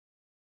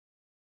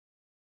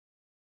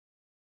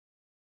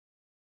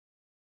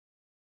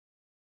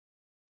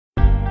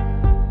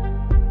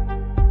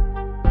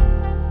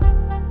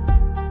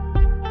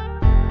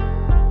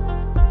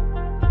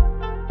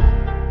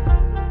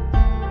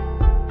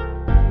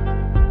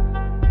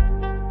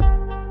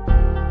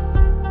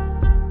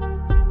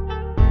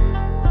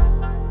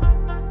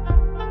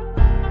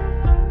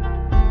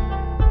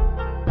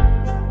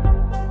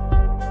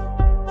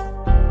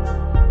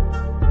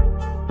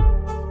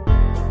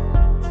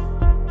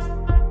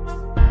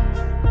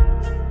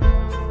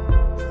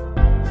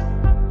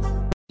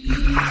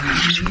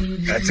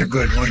That's a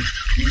good one.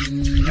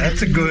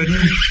 That's a good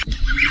one.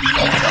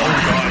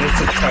 Oh, God,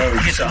 it's a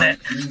toad, son.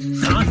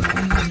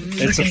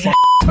 It's a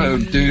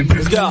toad, dude.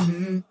 Let's go.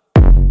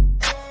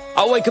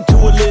 I wake up to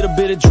a little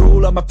bit of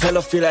drool on my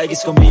pillow, feel like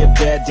it's gonna be a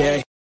bad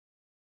day.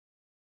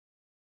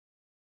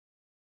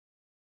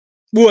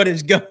 What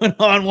is going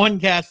on, One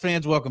Cast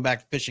fans? Welcome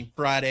back to Fishing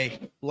Friday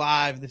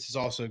Live. This is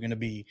also going to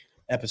be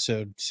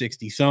episode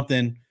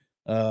 60-something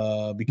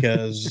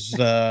because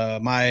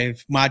my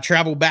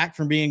travel back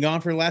from being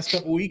gone for the last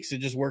couple weeks, it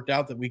just worked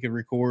out that we could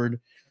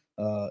record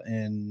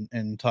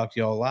and talk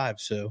to y'all live.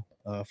 So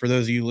for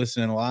those of you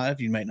listening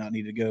live, you might not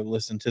need to go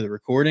listen to the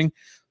recording.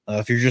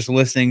 If you're just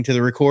listening to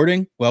the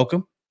recording,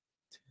 welcome.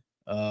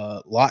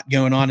 Lot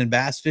going on in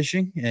bass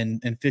fishing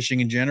and fishing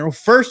in general.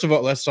 First of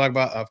all, let's talk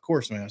about, of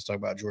course, let's talk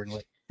about Jordan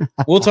Lake.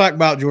 We'll talk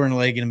about Jordan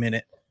Lake in a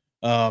minute.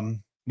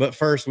 But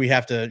first we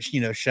have to,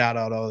 shout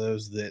out all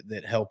those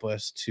that help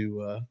us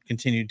to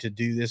continue to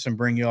do this and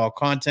bring you all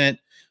content,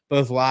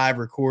 both live,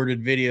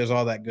 recorded videos,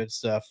 all that good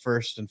stuff.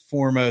 First and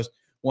foremost,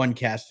 One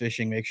Cast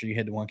Fishing. Make sure you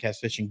head to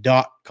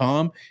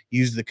onecastfishing.com.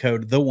 Use the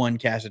code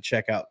TheOneCast at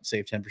checkout.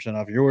 Save 10%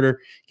 off your order.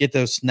 Get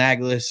those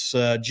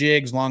snagless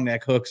jigs, long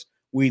neck hooks,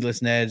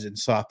 weedless nets, and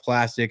soft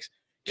plastics.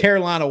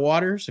 Carolina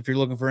Waters, if you're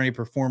looking for any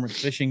performance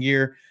fishing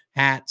gear,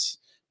 hats,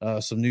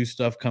 some new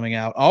stuff coming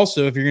out.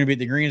 Also, if you're going to be at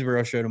the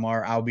Greensboro show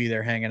tomorrow, I'll be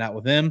there hanging out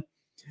with them.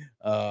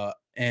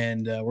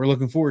 And we're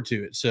looking forward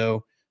to it.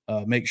 So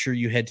make sure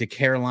you head to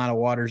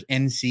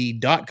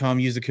carolinawatersnc.com.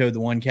 Use the code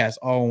TheOneCast,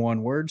 all in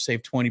one word.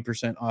 Save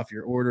 20% off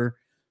your order.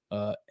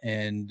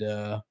 And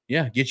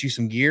get you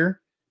some gear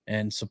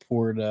and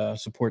support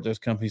those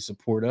companies,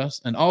 support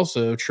us. And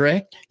also,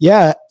 Trey.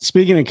 Yeah,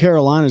 speaking of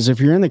Carolinas, if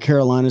you're in the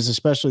Carolinas,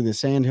 especially the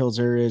Sandhills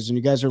areas, and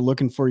you guys are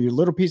looking for your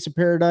little piece of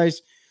paradise,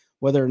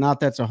 whether or not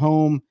that's a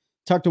home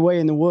tucked away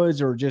in the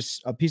woods or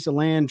just a piece of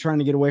land trying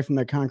to get away from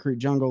that concrete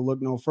jungle,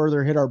 look no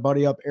further. Hit our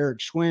buddy up, Eric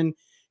Schwind,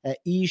 at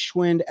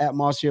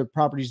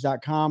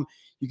eschwind@mossyoakproperties.com.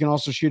 You can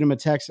also shoot him a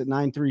text at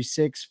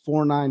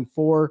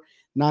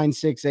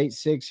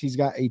 936-494-9686. He's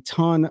got a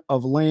ton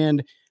of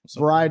land,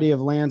 variety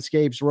of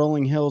landscapes,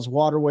 rolling hills,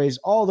 waterways,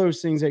 all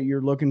those things that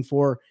you're looking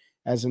for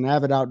as an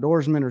avid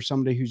outdoorsman or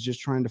somebody who's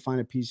just trying to find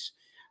a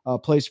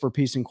place for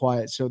peace and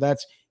quiet. So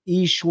that's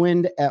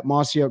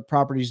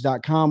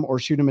eschwind@mossyoakproperties.com, or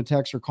shoot him a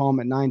text or call him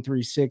at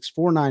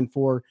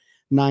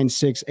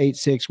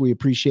 936-494-9686. We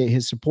appreciate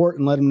his support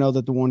and let him know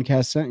that the One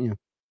Cast sent you.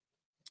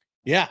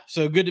 Yeah,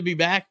 so good to be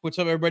back. What's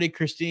up, everybody?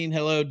 Christine,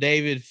 hello.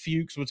 David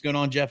Fuchs, what's going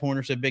on? Jeff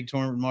Horner said big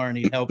tournament tomorrow.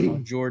 Need help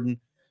on Jordan.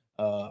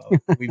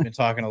 We've been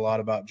talking a lot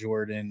about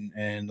Jordan,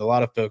 and a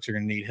lot of folks are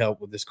going to need help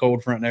with this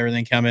cold front and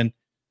everything coming.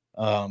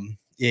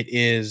 It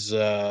is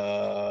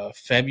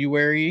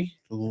February,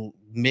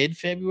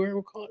 mid-February,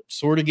 we'll call it,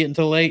 sort of getting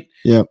to late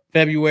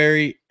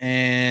February,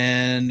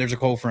 and there's a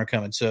cold front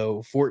coming.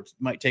 So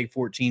might take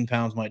 14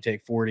 pounds, might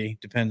take 40,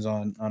 depends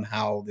on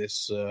how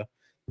this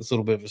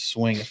little bit of a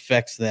swing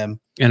affects them.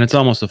 And it's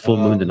almost a full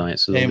moon tonight.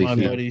 So hey, my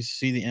buddies,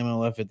 see the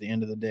MLF at the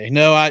end of the day.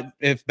 No,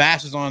 if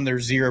Bass is on,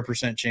 there's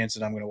 0% chance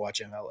that I'm going to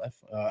watch MLF.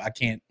 I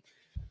can't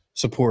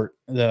support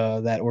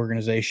that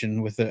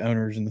organization with the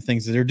owners and the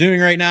things that they're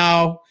doing right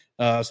now.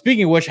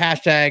 Speaking of which,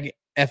 hashtag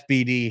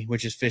FBD,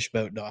 which is fish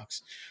boat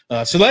docks.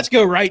 So let's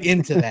go right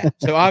into that.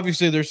 So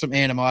obviously there's some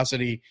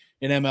animosity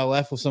in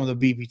MLF with some of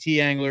the BPT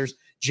anglers.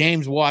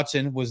 James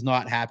Watson was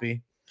not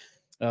happy.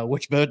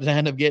 Which boat did I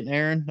end up getting,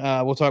 Aaron?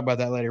 We'll talk about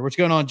that later. What's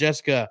going on,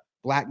 Jessica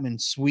Blackman,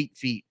 Sweet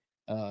Feet,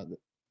 our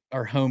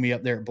homie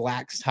up there at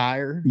Black's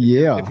Tire.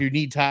 Yeah. If you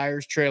need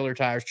tires, trailer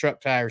tires, truck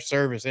tires,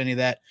 service, any of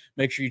that,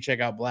 make sure you check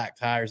out Black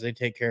Tires. They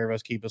take care of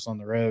us, keep us on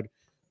the road.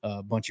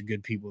 A bunch of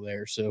good people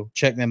there. So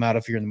check them out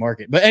if you're in the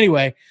market. But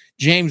anyway,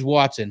 James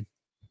Watson,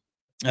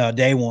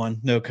 day one,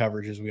 no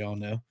coverage, as we all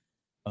know.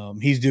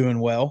 He's doing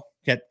well,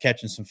 kept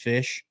catching some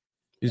fish,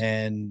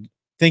 and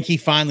think he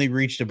finally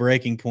reached a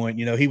breaking point.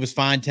 He was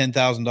fined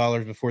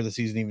 $10,000 before the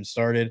season even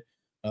started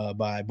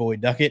by Boyd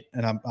Duckett,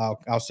 and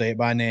I'll say it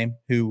by name,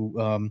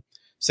 who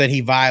said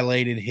he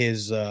violated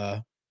his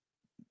I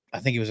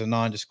think it was a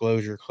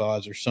non-disclosure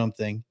clause or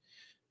something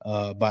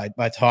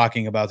by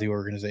talking about the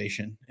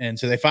organization. And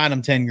so they fined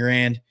him 10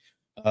 grand.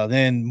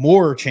 Then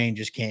more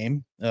changes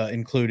came,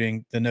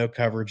 including the no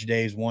coverage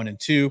days 1 and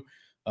 2,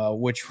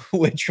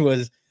 which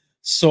was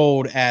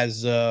sold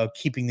as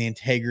keeping the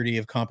integrity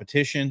of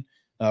competition.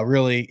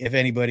 Really, if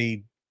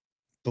anybody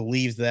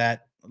believes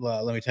that,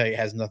 let me tell you, it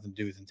has nothing to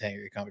do with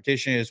integrity of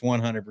competition. It's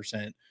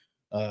 100%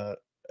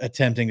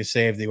 attempting to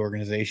save the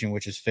organization,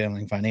 which is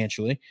failing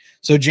financially.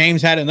 So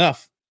James had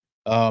enough.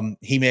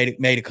 He made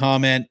a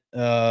comment,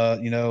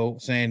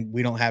 saying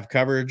we don't have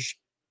coverage.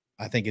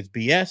 I think it's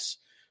BS.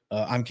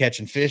 I'm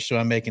catching fish, so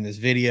I'm making this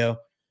video.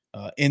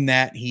 In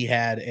that, he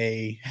had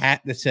a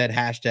hat that said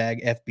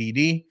hashtag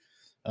FBD,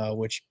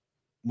 which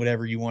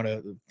whatever you want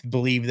to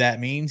believe that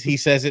means. He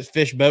says it's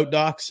fish boat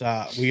docks.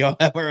 We all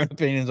have our own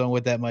opinions on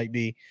what that might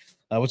be.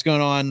 What's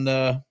going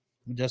on,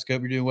 Jessica?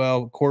 Hope you're doing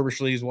well.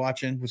 Corbishley is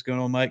watching. What's going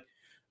on, Mike?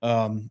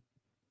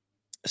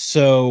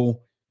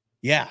 So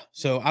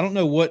I don't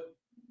know what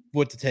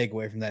what the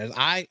takeaway from that is.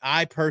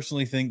 I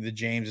personally think that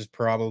James is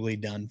probably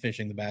done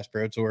fishing the Bass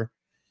Pro Tour.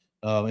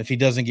 If he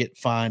doesn't get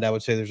fined, I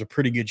would say there's a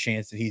pretty good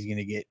chance that he's going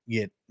to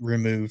get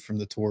removed from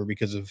the tour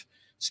because of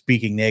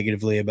speaking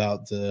negatively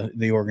about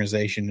the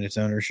organization and its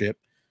ownership.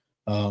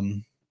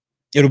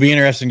 It'll be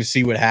interesting to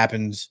see what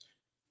happens.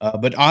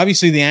 But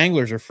obviously the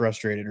anglers are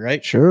frustrated,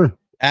 right? Sure.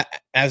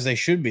 As they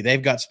should be.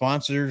 They've got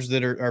sponsors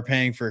that are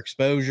paying for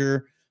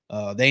exposure.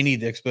 They need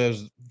to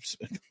expose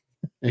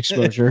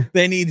exposure.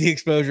 They need the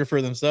exposure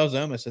for themselves.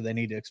 I almost said they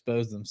need to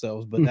expose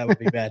themselves, but that would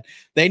be bad.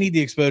 They need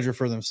the exposure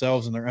for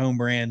themselves and their own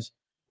brands.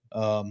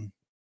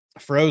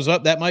 Froze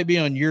up. That might be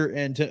on your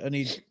end.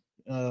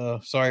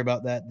 Sorry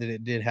about that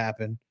it did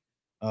happen.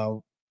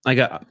 I'll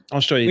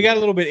show you. We got a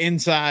little bit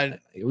inside.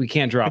 We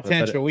can't drop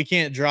potential. We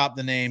can't drop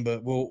the name,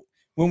 but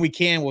when we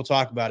can, we'll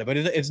talk about it. But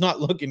it's not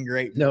looking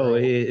great.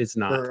 It's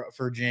not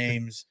for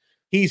James.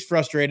 He's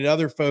frustrated.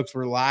 Other folks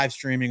were live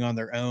streaming on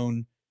their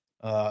own.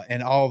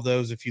 And all of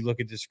those, if you look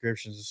at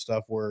descriptions and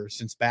stuff, were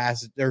since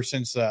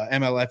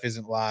MLF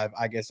isn't live,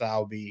 I guess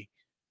I'll be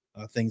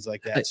things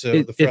like that.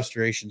 So the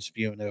frustration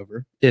spewing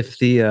over. If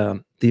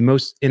the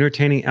most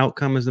entertaining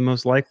outcome is the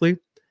most likely,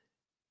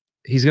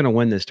 he's going to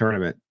win this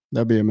tournament.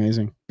 That'd be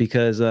amazing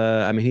because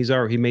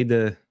he made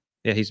the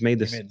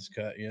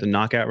cut, the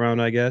knockout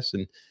round, I guess,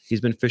 and he's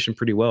been fishing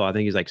pretty well. I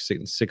think he's like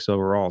 6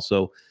 overall.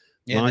 So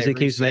as long as he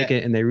keeps making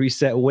it, and they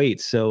reset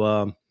weights,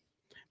 so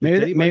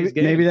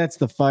maybe that's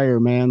the fire,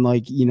 man.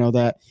 Like,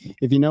 that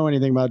if you know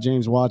anything about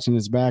James Watson,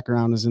 his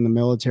background is in the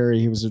military.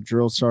 He was a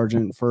drill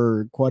sergeant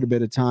for quite a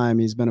bit of time.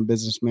 He's been a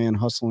businessman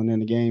hustling in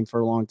the game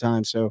for a long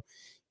time. So,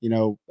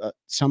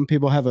 some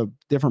people have a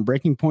different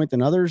breaking point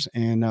than others,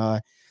 and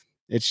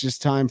it's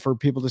just time for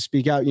people to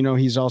speak out.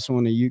 He's also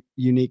in a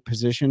unique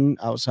position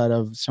outside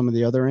of some of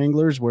the other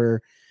anglers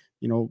where,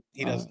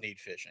 he doesn't need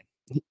fishing.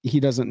 He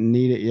doesn't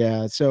need it.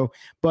 Yeah. So,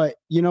 but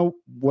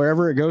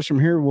wherever it goes from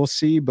here, we'll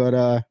see.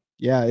 But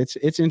yeah,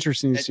 it's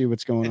interesting to see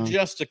what's going on.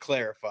 Just to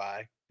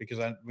clarify, because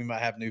we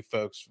might have new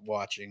folks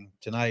watching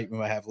tonight, we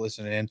might have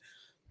listening in.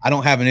 I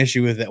don't have an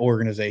issue with the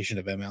organization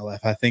of MLF.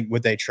 I think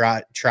what they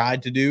tried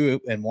to do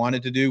and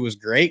wanted to do was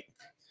great.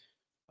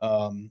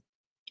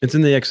 It's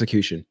in the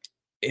execution.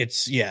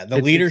 It's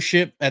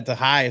leadership at the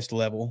highest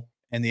level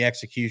and the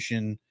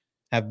execution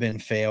have been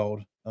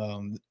failed.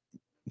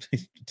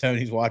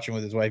 Tony's watching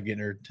with his wife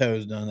getting her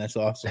toes done. That's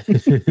awesome.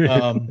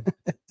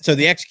 So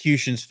the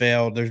execution's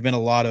failed. There's been a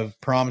lot of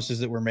promises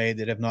that were made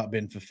that have not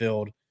been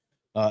fulfilled.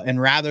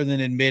 And rather than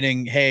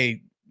admitting,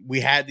 hey,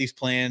 we had these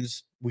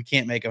plans, we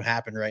can't make them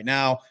happen right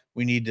now.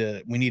 We need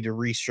to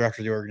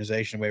restructure the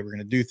organization the way we're going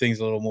to do things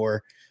a little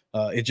more.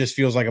 It just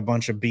feels like a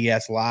bunch of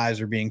BS lies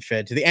are being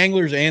fed to the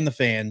anglers and the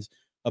fans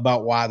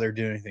about why they're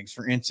doing things.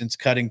 For instance,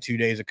 cutting 2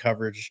 days of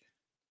coverage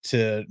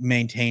to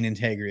maintain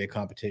integrity of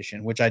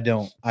competition, which I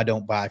don't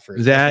buy for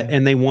that.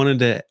 And they wanted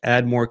to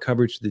add more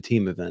coverage to the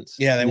team events.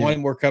 Yeah, they wanted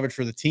more coverage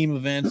for the team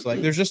events.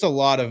 Like, there's just a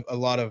lot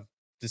of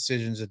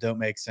decisions that don't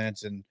make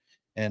sense.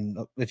 And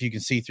if you can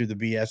see through the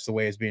BS the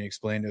way it's being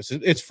explained to us,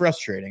 it's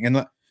frustrating.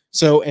 And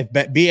so if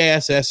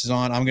BASS is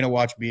on, I'm going to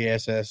watch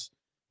BASS.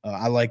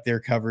 I like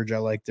their coverage. I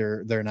like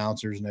their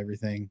announcers and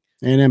everything.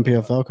 And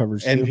NPFL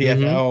coverage.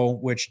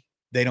 NPFL, which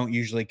they don't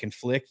usually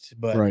conflict,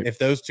 but if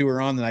those two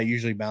are on, then I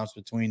usually bounce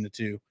between the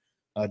two,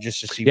 just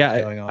to see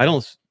what's going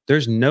on.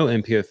 There's no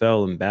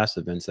NPFL and Bass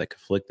events that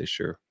conflict this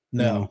year.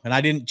 No. And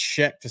I didn't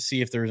check to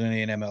see if there was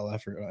any in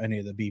MLF or any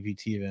of the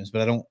BPT events,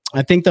 but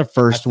I think the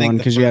first one,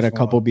 because you had a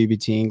couple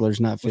BPT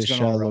anglers not fish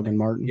Logan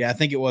Martin. Yeah, I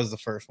think it was the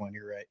first one.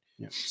 You're right.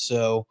 Yeah.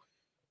 So,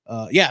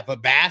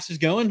 but Bass is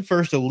going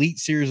first Elite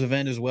Series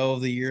event as well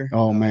of the year.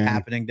 Oh man,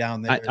 happening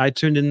down there. I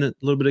tuned in a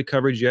little bit of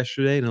coverage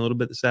yesterday and a little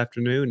bit this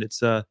afternoon.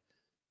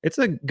 It's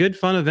a good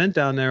fun event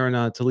down there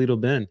in Toledo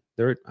Bend.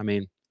 The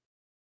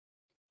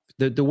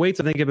weights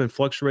I think have been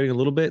fluctuating a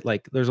little bit.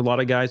 Like, there's a lot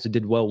of guys that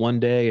did well one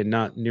day and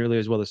not nearly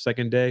as well the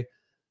second day.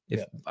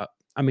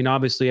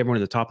 Obviously everyone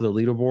at the top of the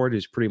leaderboard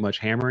is pretty much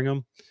hammering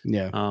them.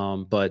 Yeah.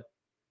 But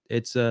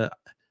it's I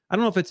don't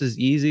know if it's as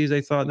easy as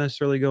they thought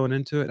necessarily going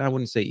into it. I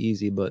wouldn't say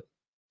easy, but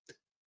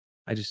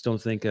I just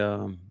don't think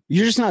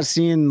you're just not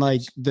seeing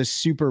like the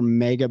super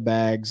mega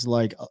bags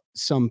like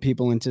some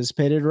people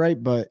anticipated,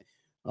 right? But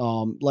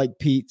like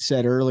Pete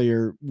said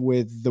earlier,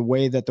 with the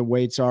way that the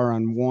weights are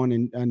on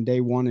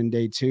day one and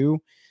day two,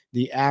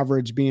 the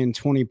average being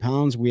 20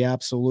 pounds, we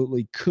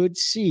absolutely could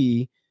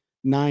see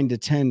 9 to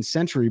 10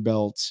 century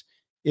belts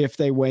if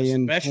they weigh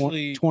in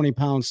 20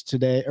 pounds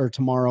today or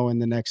tomorrow and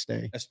the next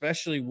day,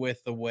 especially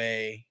with the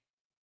way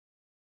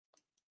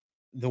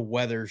the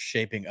weather's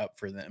shaping up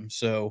for them.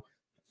 So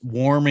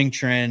warming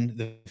trend,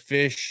 the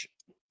fish,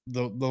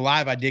 the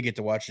live I did get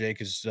to watch today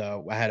because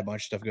I had a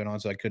bunch of stuff going on,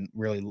 so I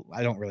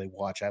don't really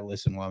watch. I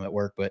listen while I'm at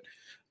work, but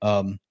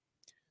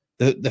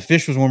the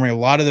fish was warming. A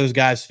lot of those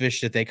guys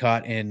fish that they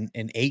caught in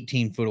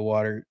 18 foot of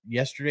water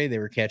yesterday, they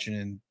were catching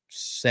in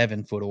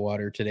 7 foot of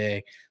water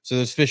today. So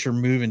those fish are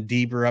moving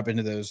deeper up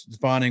into those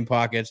spawning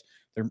pockets.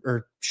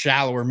 They're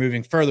shallower,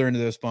 moving further into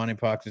those spawning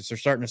pockets. They're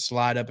starting to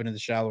slide up into the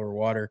shallower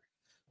water.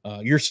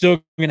 You're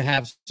still going to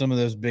have some of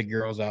those big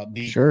girls out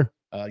deep. Sure.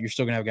 you're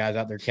still gonna have guys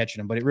out there catching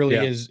them. But it really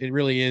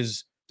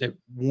is It-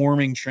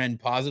 warming trend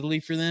positively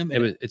for them.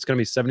 It's going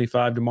to be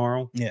 75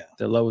 tomorrow. Yeah,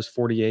 The low is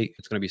 48.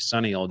 It's going to be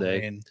sunny all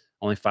day. and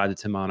Only 5 to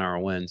 10 mile an hour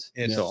winds.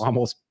 It's- So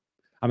almost,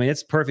 I mean,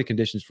 it's perfect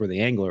conditions for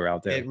the angler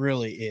out there. it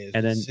really is.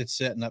 And then it's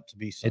setting up to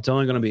be something. It's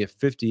only going to be a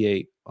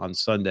 58 on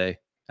Sunday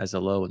as a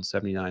low and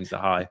 79 as a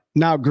high.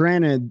 Now,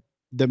 granted,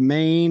 the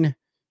main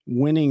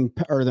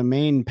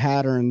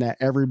pattern that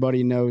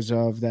everybody knows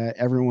of, that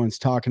everyone's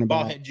talking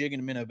about, ball head jig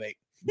and a minnow bait.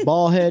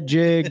 ball head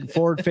jig,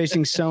 forward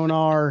facing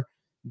sonar,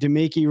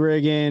 Demiki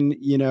rigging,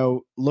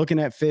 looking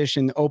at fish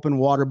in open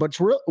water. But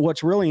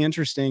what's really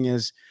interesting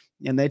is,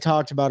 and they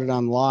talked about it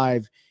on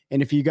live,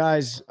 and if you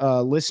guys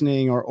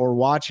listening or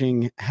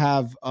watching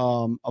have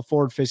a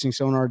forward facing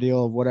sonar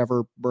deal of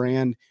whatever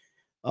brand,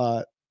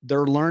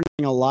 they're learning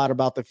a lot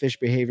about the fish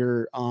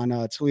behavior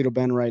on Toledo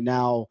Bend right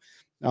now.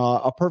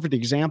 A perfect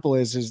example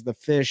is the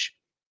fish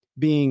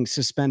being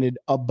suspended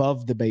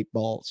above the bait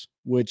balls,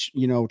 which,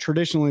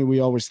 traditionally we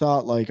always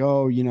thought like,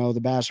 the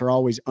bass are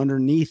always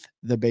underneath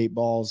the bait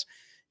balls.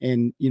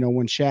 And,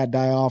 when shad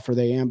die off or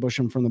they ambush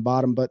them from the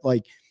bottom, but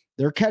like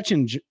they're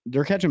catching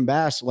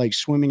bass, like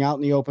swimming out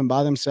in the open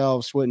by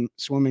themselves,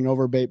 swimming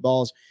over bait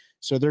balls.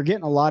 So they're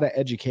getting a lot of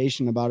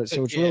education about it.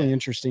 So it's really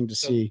interesting to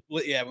see.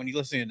 Yeah. When you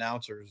listen to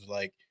announcers,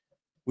 like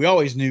we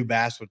always knew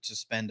bass would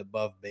suspend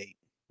above bait.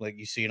 Like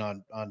you see it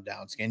on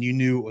downscan, you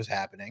knew it was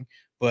happening,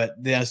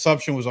 but the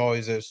assumption was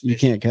always this: you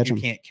can't catch them.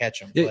 You can't catch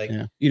them.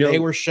 They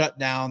were shut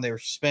down. They were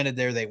suspended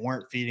there. They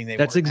weren't feeding. They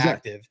That's weren't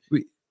active.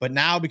 But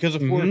now, because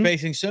of Mhm. forward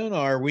facing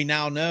sonar, we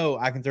now know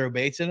I can throw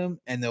baits in them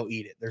and they'll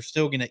eat it. They're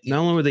still going to eat. Not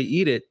only will they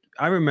eat it,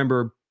 I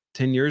remember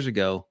 10 years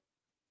ago,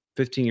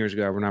 15 years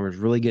ago, when I was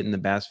really getting the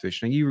bass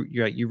fishing.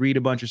 You read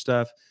a bunch of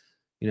stuff.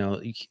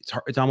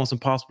 It's almost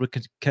impossible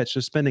to catch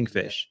suspending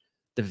fish.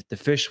 The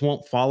fish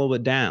won't follow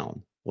it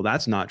down. Well,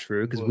 that's not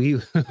true because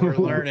we're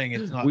learning.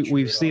 It's not.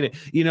 We've seen it.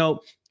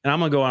 And I'm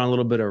gonna go on a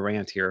little bit of a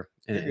rant here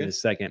in a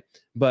second.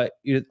 But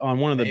on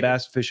one of the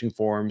bass fishing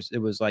forums, it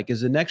was like,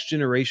 is the next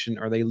generation,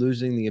 are they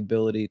losing the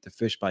ability to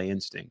fish by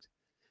instinct?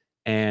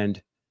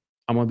 And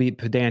I'm gonna be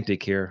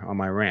pedantic here on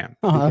my rant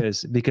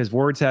because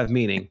words have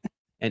meaning,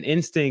 and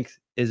instinct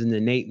is an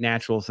innate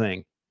natural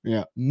thing.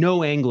 Yeah.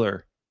 No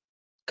angler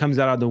comes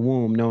out of the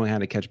womb knowing how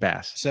to catch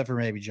bass, except for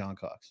maybe John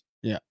Cox.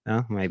 Yeah.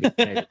 Maybe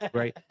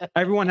right.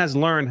 Everyone has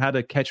learned how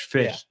to catch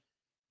fish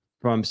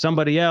from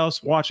somebody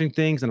else, watching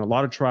things, and a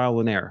lot of trial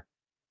and error.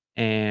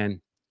 And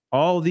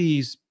all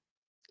these,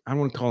 I don't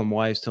want to call them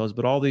wives' tales,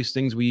 but all these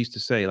things we used to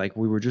say, like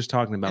we were just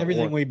talking about.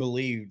 Everything we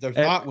believe. There's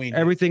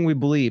everything we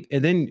believe.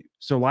 And then,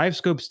 so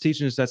LiveScope's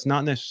teaching us that's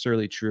not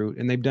necessarily true.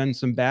 And they've done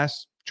some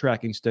bass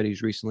tracking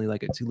studies recently,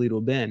 like at Toledo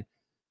Bend,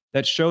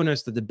 that's shown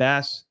us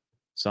that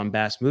some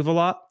bass move a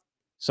lot.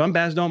 Some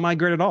bass don't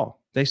migrate at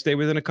all. They stay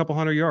within a couple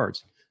hundred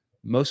yards.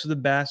 Most of the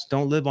bass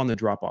don't live on the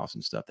drop-offs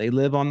and stuff. They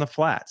live on the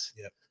flats,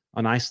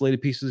 on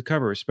isolated pieces of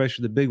cover,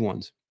 especially the big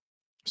ones.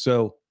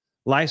 So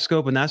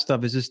LiveScope and that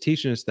stuff is just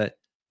teaching us that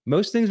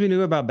most things we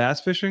knew about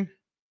bass fishing,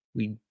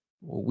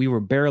 we were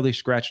barely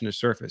scratching the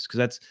surface, because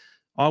that's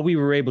all we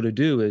were able to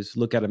do is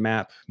look at a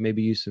map,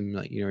 maybe use some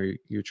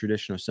your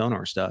traditional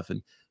sonar stuff.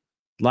 And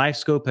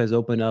LiveScope has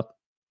opened up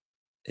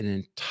an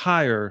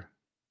entire,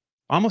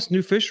 almost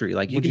new fishery.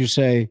 Like, would you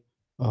say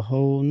a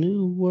whole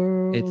new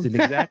world? It's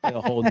exactly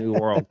a whole new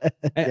world.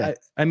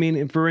 I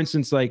mean, for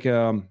instance, like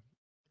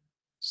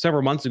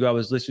several months ago, I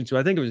was listening to,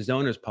 I think it was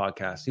Zona's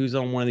podcast. He was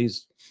on one of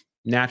these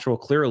natural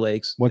clear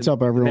lakes. What's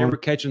up, everyone? They were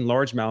catching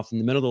largemouth in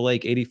the middle of the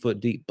lake, 80 foot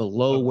deep,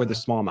 below where the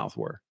smallmouth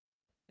were.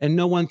 And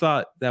no one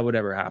thought that would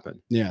ever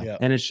happen. Yeah.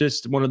 And it's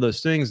just one of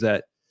those things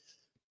that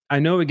I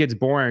know it gets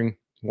boring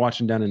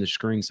watching down in the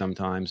screen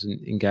sometimes,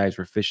 and guys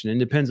were fishing.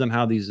 And it depends on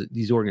how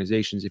these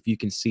organizations, if you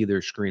can see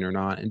their screen or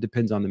not. It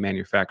depends on the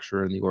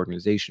manufacturer and the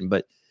organization,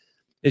 but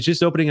it's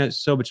just opening up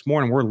so much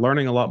more, and we're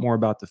learning a lot more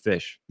about the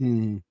fish.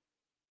 Mm.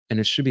 And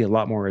it should be a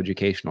lot more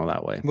educational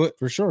that way. But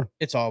for sure.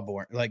 It's all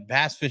boring. Like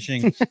bass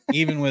fishing,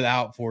 even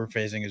without forward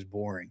facing, is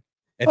boring.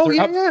 If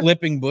they're up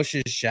flipping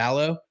bushes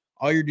shallow,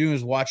 all you're doing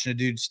is watching a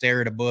dude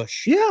stare at a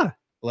bush. Yeah.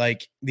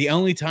 Like the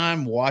only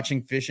time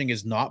watching fishing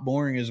is not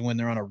boring is when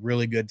they're on a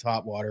really good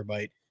top water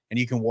bite, and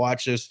you can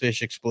watch those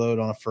fish explode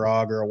on a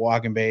frog or a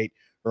walking bait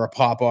or a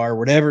popper,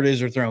 whatever it is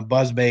they're throwing,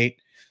 buzz bait,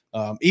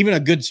 even a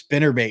good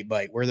spinner bait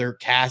bite where they're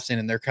casting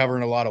and they're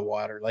covering a lot of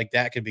water. Like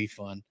that could be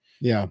fun.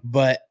 Yeah.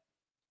 But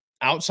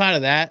outside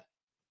of that,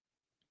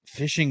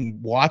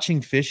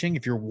 watching fishing,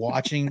 if you're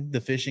watching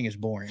the fishing, is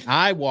boring.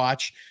 I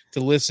watch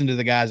to listen to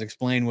the guys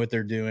explain what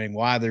they're doing,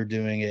 why they're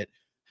doing it,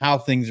 how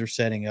things are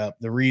setting up,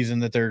 the reason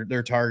that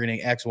they're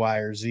targeting X, Y,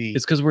 or Z.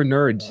 It's because we're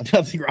nerds.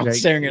 Nothing wrong with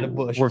staring at a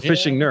bush. We're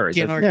fishing nerds.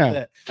 Can't argue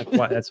that.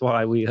 That's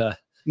why we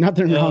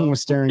nothing wrong with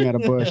staring at a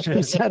bush.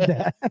 Who said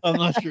that? I'm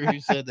not sure who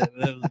said that,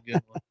 but that was a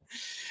good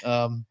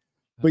one.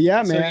 But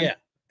yeah, man. So yeah.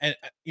 And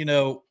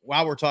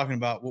while we're talking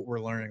about what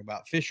we're learning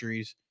about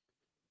fisheries,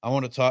 I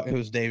want to talk. It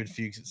was David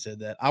Fuchs that said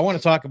that. I want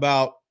to talk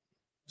about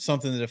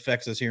something that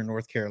affects us here in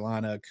North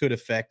Carolina, could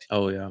affect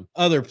Oh yeah.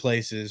 other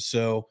places.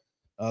 So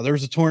There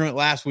was a tournament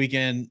last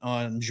weekend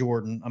on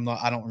Jordan.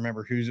 I don't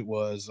remember whose it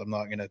was. I'm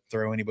not going to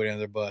throw anybody under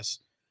their bus.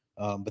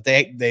 But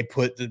they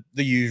put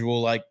the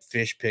usual like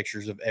fish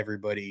pictures of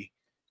everybody,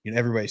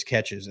 everybody's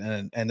catches.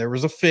 And there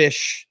was a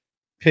fish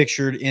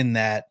pictured in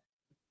that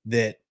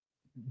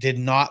did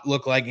not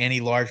look like any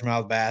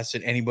largemouth bass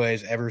that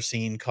anybody's ever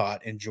seen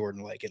caught in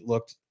Jordan Lake. It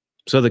looked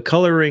So the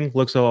coloring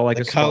looks a lot like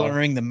the a spot.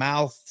 coloring, the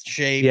mouth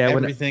shape, Yeah,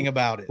 everything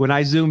about it. When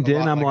I zoomed A in,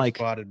 lot I'm like a like,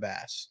 spotted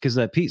bass. because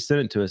Pete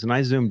sent it to us, and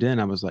I zoomed in,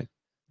 I was like,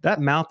 that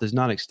mouth does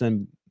not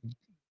extend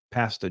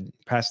past the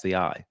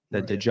eye,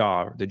 the Right.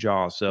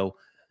 jaw. So,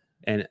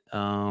 and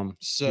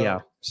yeah.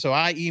 So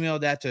I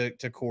emailed that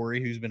to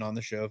Corey, who's been on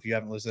the show. If you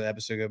haven't listened to the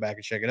episode, go back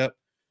and check it up.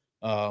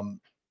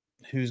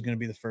 Who's going to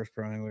be the first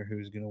pro angler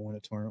who's going to win a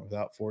tournament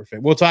without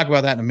forfeit? We'll talk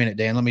about that in a minute,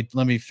 Dan.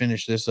 Let me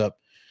finish this up.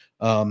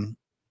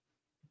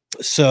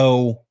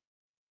 So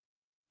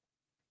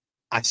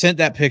I sent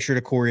that picture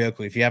to Corey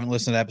Oakley. If you haven't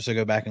listened to the episode,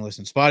 go back and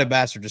listen. Spotted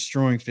bass are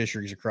destroying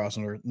fisheries across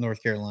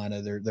North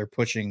Carolina. They're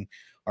pushing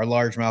our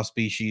largemouth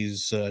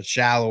species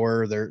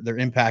shallower. They're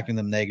impacting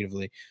them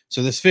negatively.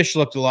 So this fish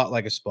looked a lot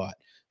like a spot.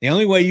 The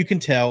only way you can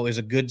tell is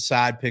a good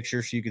side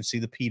picture, so you can see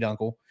the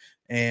peduncle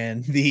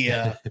and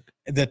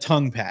the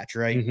tongue patch,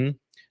 right?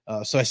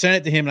 Mm-hmm. So I sent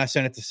it to him, and I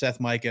sent it to Seth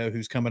Myko,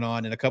 who's coming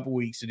on in a couple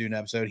weeks to do an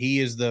episode. He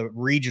is the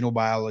regional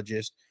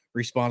biologist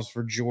responsible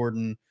for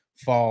Jordan,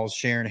 Falls,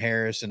 Sharon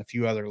Harris, and a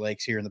few other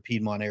lakes here in the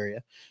Piedmont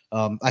area.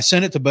 I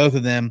sent it to both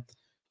of them.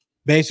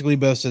 Basically,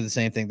 both said the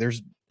same thing.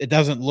 It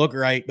doesn't look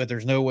right, but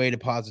there's no way to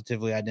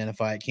positively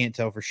identify it. Can't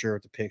tell for sure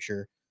with the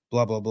picture.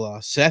 Blah, blah, blah.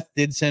 Seth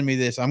did send me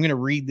this. I'm going to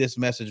read this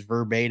message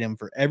verbatim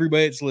for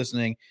everybody that's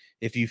listening.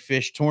 If you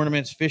fish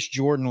tournaments, fish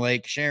Jordan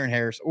Lake, Sharon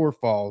Harris, or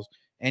Falls,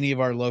 any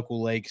of our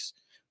local lakes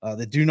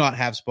that do not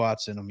have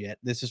spots in them yet.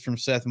 This is from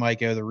Seth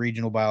Myko, the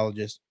regional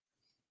biologist.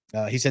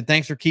 He said,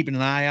 thanks for keeping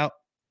an eye out.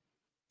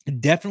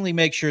 Definitely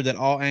make sure that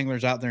all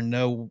anglers out there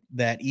know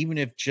that even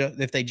if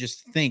they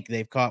just think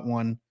they've caught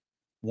one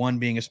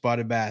being a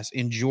spotted bass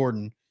in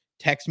Jordan,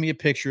 text me a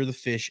picture of the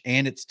fish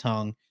and its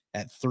tongue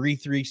at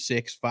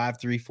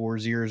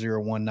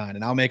 336-534-0019.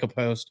 And I'll make a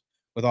post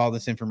with all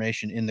this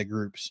information in the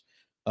groups.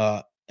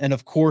 And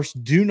of course,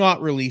 do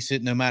not release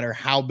it no matter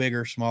how big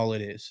or small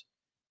it is.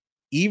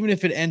 Even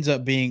if it ends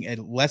up being a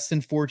less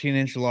than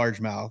 14-inch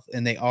largemouth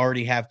and they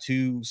already have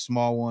two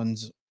small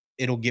ones,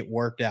 it'll get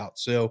worked out.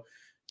 So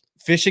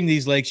fishing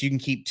these lakes, you can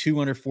keep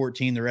 2 under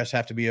 14. The rest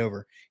have to be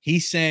over.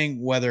 He's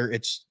saying whether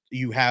it's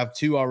you have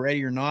two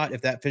already or not,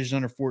 if that fish is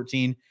under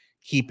 14,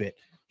 keep it.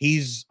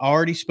 He's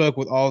already spoke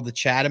with all the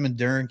Chatham and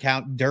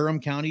Durham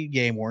County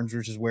game wardens,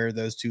 which is where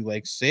those two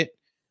lakes sit,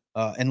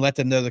 and let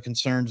them know the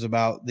concerns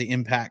about the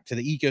impact to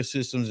the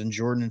ecosystems in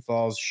Jordan and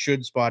Falls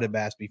should spotted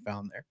bass be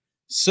found there.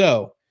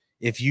 So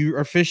if you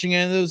are fishing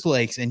in those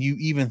lakes and you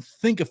even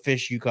think a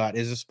fish you caught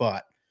is a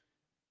spot,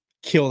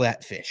 kill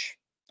that fish.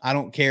 I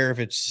don't care if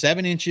it's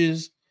 7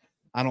 inches.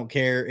 I don't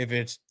care if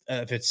it's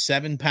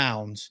 7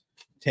 pounds.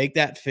 Take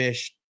that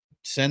fish,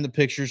 send the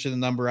pictures to the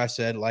number I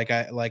said, like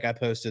I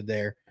posted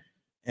there,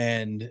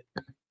 and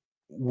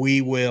we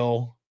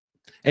will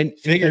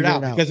figure it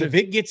out. Because if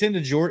it gets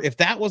into Jordan, if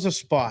that was a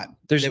spot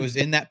that was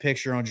in that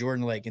picture on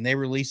Jordan Lake and they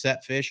release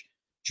that fish,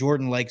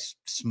 Jordan Lake's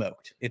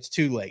smoked. It's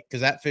too late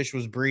because that fish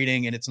was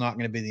breeding and it's not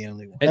going to be the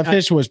only one. That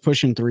fish was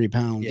pushing 3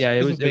 pounds. Yeah,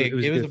 it was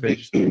a big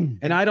fish.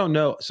 And I don't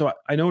know. So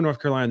I know in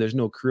North Carolina, there's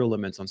no creel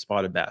limits on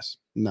spotted bass.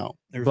 No,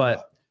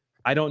 but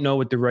I don't know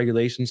what the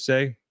regulations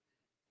say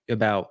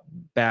about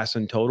bass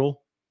in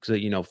total.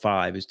 Because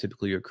 5 is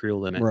typically your creel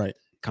limit. Right.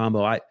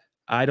 Combo.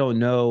 I don't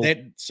know.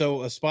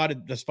 So a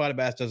spotted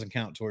bass doesn't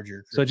count towards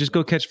your creel. So just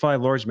go catch 5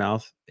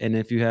 largemouth, and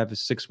if you have a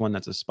 6-1,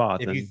 that's a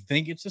spot. If you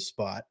think it's a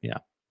spot, yeah.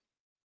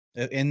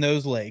 In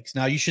those lakes.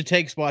 Now you should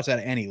take spots out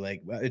of any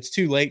lake. It's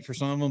too late for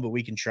some of them, but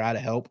we can try to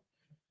help.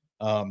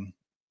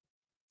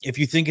 If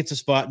you think it's a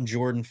spot in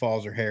Jordan,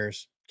 Falls, or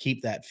Harris,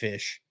 keep that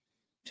fish.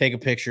 Take a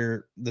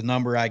picture, the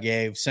number I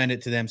gave, send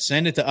it to them,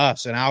 send it to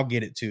us, and I'll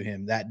get it to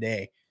him that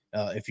day.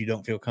 If you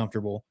don't feel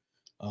comfortable,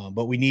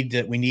 but we need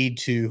to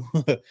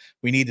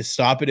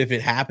stop it if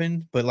it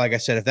happened. But like I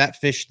said, if that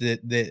fish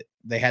that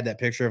they had that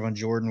picture of on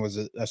Jordan was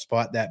a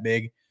spot that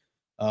big,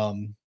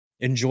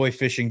 enjoy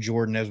fishing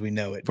Jordan as we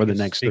know it for the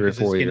next 3 or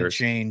 4 years. It's going to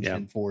change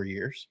in 4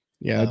 years.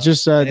 Yeah,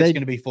 it's going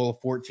to be full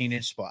of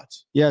 14-inch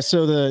spots. Yeah,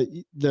 so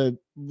the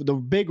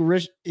big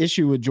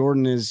issue with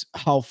Jordan is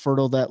how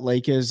fertile that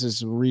lake is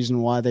the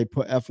reason why they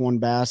put F1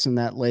 bass in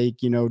that lake.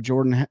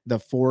 Jordan, the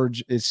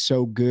forage is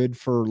so good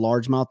for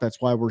largemouth. That's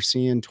why we're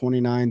seeing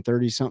 29,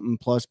 30 something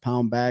plus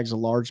pound bags of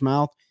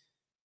largemouth.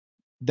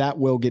 That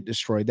will get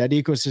destroyed. That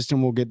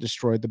ecosystem will get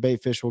destroyed. The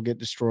bait fish will get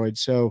destroyed.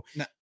 So,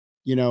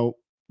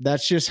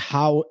 that's just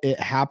how it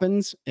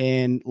happens.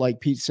 And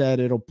like Pete said,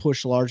 it'll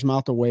push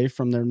largemouth away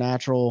from their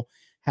natural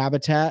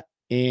habitat.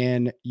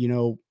 And,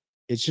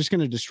 it's just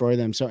going to destroy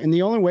them. So, and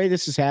the only way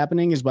this is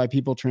happening is by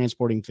people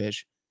transporting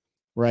fish.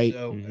 Right.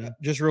 So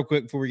just real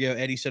quick before we go,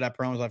 Eddie said, I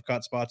promise I've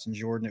caught spots in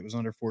Jordan. It was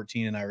under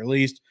 14 and I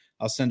released.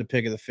 I'll send a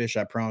pic of the fish.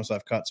 I promise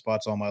I've caught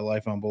spots all my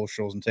life on bull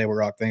shoals and Table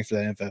Rock. Thanks for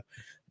that info.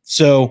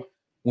 So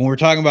when we're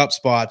talking about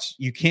spots,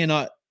 you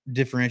cannot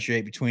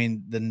differentiate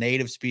between the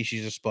native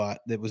species of spot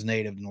that was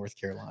native to North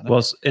Carolina.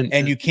 Well,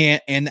 and you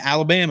can't, and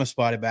Alabama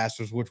spotted bass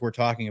was which we're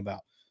talking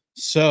about.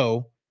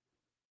 So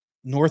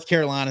North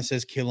Carolina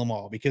says kill them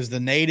all because the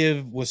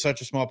native was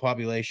such a small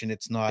population.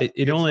 It's not going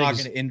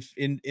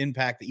to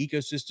impact the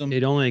ecosystem.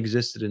 It only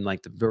existed in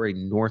like the very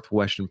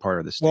northwestern part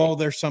of the state. Well,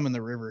 there's some in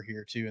the river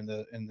here too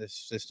in this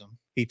system.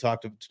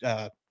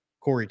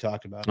 Corey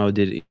talked about. Oh,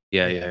 did he?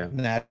 Yeah.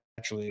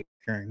 Naturally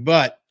occurring,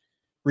 but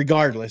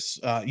regardless,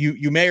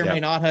 you may or may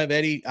not have,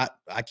 Eddie.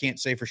 I can't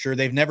say for sure.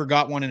 They've never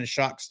got one in a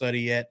shock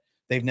study yet.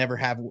 They've never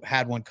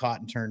had one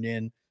caught and turned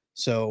in.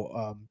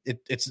 So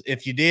it's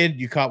if you did,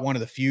 you caught one of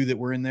the few that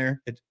were in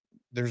there.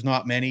 There's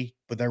not many,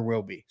 but there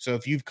will be. So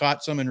if you've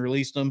caught some and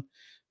released them,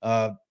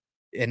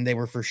 and they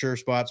were for sure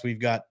spots, we've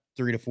got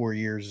 3 to 4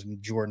 years,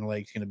 and Jordan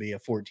Lake's going to be a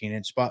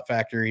 14-inch spot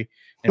factory,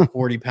 and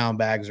 40-pound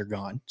bags are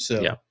gone.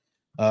 So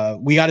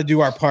we got to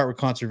do our part with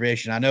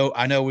conservation.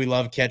 I know we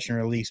love catch and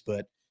release,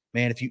 but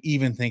man, if you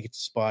even think it's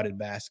a spotted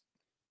bass,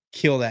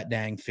 kill that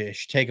dang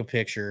fish. Take a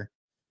picture.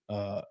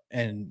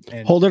 And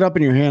hold it up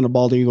in your hand. A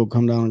bald eagle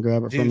come down and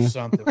grab it from you.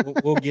 Something.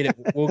 We'll get it.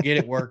 We'll get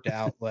it worked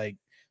out. Like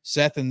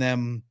Seth and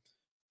them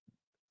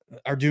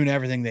are doing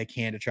everything they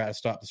can to try to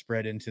stop the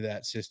spread into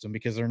that system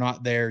because they're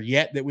not there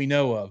yet that we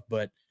know of.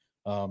 But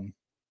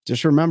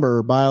just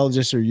remember,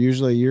 biologists are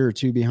usually a year or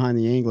two behind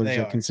the anglers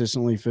that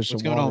consistently fish.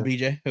 What's going on,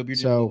 BJ? Hope you're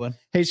doing well.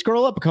 Hey,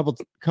 scroll up a couple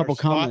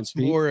comments.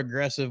 More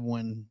aggressive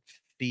when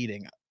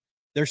feeding.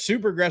 They're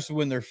super aggressive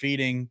when they're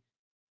feeding.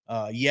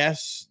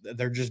 Yes,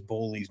 they're just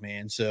bullies,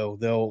 man. So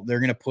they're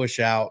going to push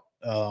out.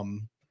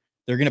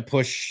 They're going to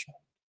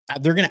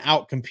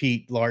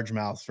outcompete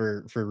largemouth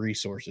for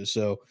resources.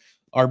 So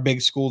our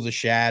big schools of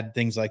shad,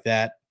 things like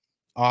that,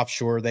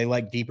 offshore, they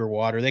like deeper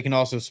water. They can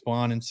also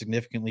spawn in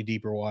significantly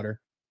deeper water.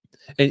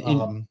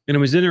 And it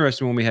was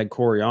interesting when we had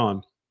Corey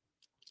on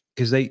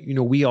because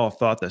we all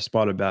thought that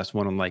spotted bass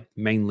wanted like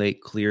Main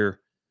Lake clear.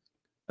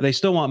 They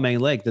still want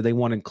Main Lake, that they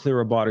wanted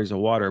clearer bodies of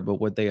water, but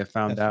what they have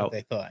found out, what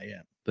they thought,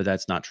 but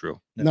that's not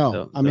true.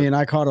 No, I mean,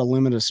 I caught a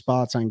limit of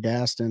spots on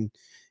Gaston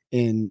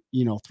in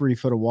 3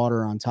 foot of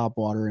water on top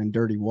water and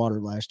dirty water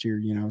last year,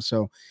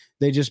 so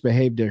they just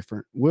behave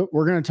different. We're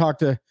going to talk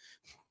to,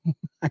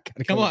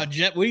 come on,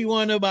 Jet. What do you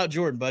want to know about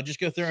Jordan, bud?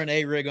 Just go throw an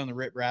A rig on the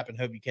rip wrap and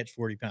hope you catch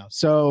 40 pounds.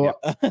 So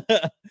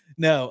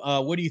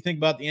no, what do you think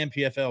about the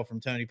NPFL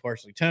from Tony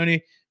Parsley?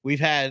 Tony, we've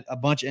had a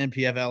bunch of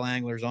NPFL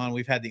anglers on.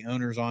 We've had the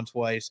owners on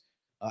twice.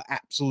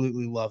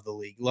 Absolutely love the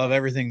league. Love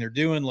everything they're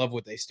doing. Love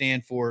what they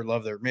stand for.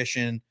 Love their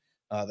mission,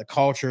 the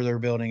culture they're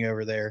building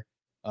over there.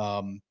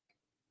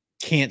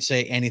 Can't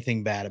say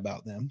anything bad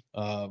about them.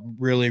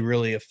 Really,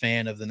 really a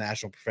fan of the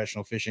National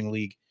Professional Fishing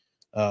League,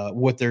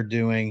 what they're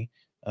doing,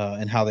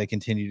 and how they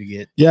continue to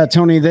get. Yeah,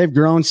 Tony, they've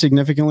grown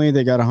significantly.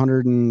 They got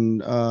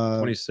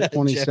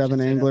 127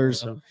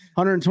 anglers,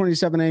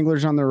 127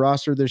 anglers on their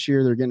roster this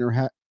year. They're getting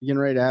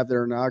ready to have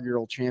their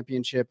inaugural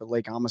championship at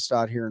Lake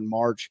Amistad here in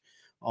March.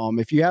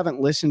 If you haven't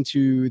listened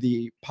to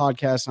the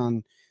podcast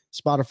on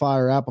Spotify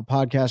or Apple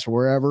Podcasts or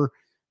wherever,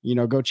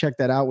 go check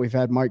that out. We've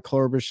had Mike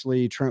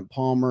Klorbishley, Trent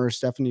Palmer,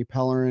 Stephanie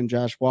Pellerin,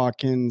 Josh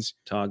Watkins,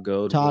 Todd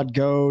Goad,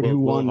 who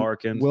won.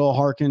 Harkins. Will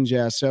Harkins,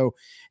 yeah. So,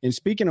 and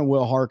speaking of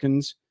Will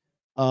Harkins,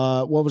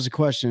 what was the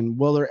question?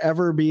 Will there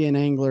ever be an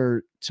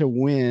angler to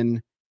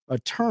win a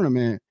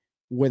tournament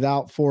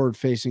without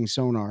forward-facing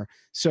sonar?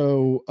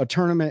 So a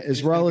tournament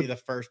is relative. The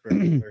first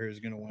person who's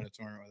going to win a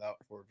tournament without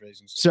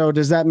forward-facing sonar. So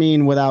does that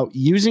mean without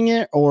using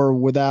it or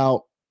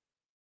without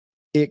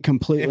it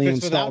completely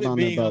installed on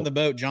the boat? Being on the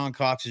boat, John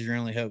Cox is your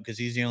only hope because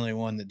he's the only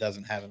one that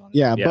doesn't have it on.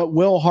 Yeah, but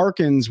Will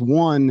Harkins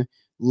won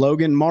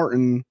Logan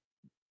Martin,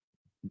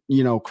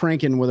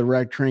 cranking with a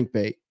red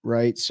crankbait,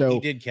 right? So he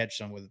did catch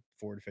some with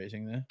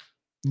forward-facing there.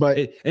 But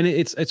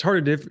it's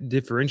hard to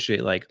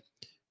differentiate. Like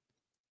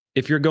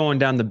if you're going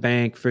down the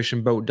bank,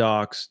 fishing boat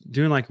docks,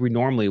 doing like we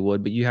normally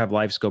would, but you have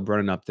live scope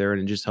running up there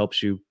and it just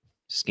helps you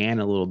scan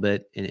a little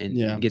bit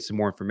and get some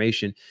more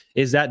information.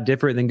 Is that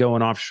different than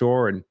going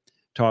offshore and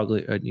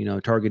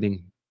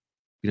targeting,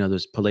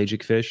 those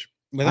pelagic fish?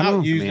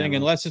 Without using,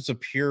 unless it's a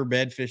pure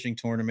bed fishing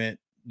tournament,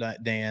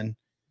 Dan.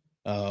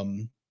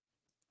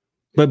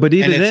 But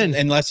even then,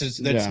 unless it's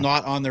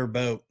not on their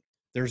boat,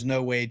 there's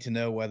no way to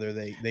know whether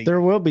they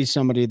there will be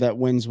somebody that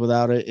wins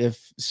without it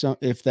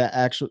if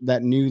that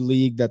new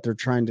league that they're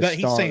trying to start.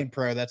 He's saying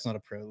pro, that's not a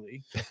pro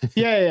league.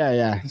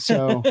 Yeah.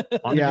 So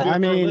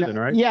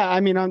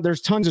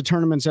there's tons of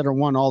tournaments that are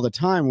won all the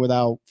time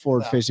without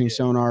forward facing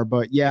sonar,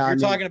 but if you're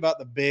talking about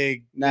the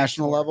big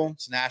national level.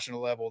 It's national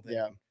level.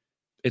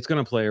 It's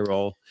going to play a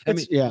role.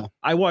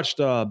 I watched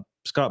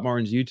Scott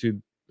Martin's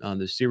YouTube on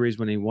the series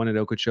when he won at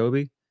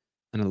Okeechobee,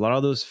 and a lot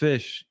of those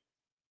fish,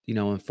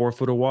 in 4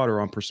 foot of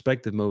water on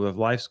perspective mode of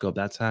live scope,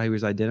 that's how he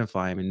was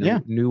identifying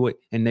and knew what,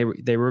 and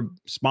they were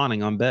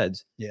spawning on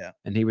beds. Yeah.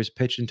 And he was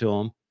pitching to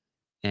them,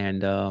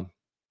 and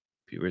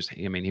he was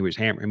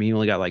hammering. He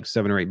only got like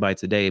 7 or 8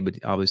 bites a day, but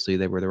obviously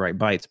they were the right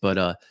bites. But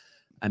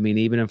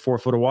even in 4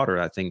 foot of water,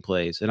 that thing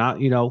plays. And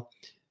on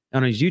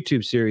his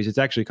YouTube series, it's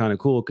actually kind of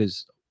cool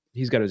because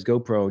he's got his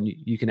GoPro, and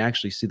you can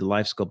actually see the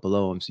live scope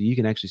below him, so you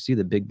can actually see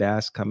the big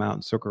bass come out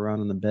and circle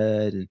around on the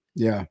bed,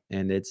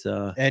 and it's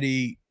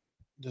Eddie,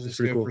 does it's this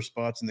go pretty cool. for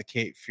spots in the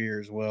Cape Fear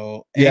as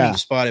well? Yeah. Any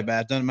spotted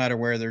bass, doesn't matter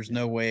where. There's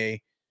no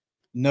way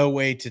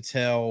to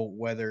tell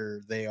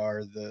whether they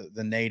are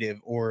the native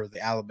or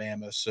the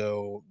Alabama.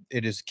 So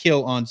it is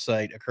kill on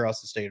site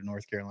across the state of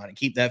North Carolina.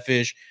 Keep that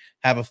fish,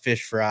 have a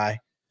fish fry,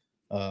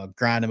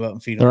 grind them up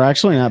and feed them. They're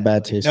actually not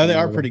bad tasting. No, they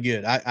are pretty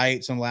good. I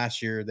ate some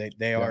last year.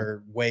 They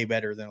are way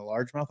better than a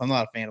largemouth. I'm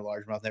not a fan of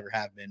largemouth, never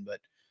have been, but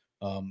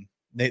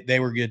they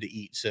were good to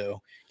eat.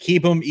 So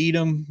keep them, eat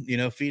them,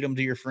 feed them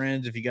to your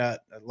friends. If you got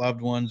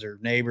loved ones or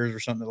neighbors or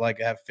something that like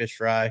to have fish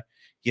fry,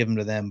 give them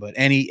to them. But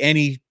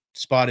any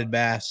spotted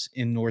bass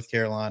in North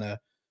Carolina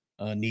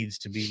needs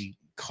to be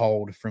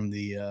called from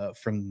the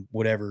from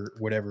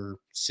whatever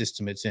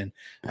system it's in.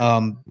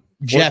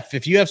 Jeff,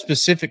 if you have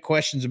specific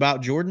questions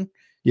about Jordan,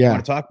 you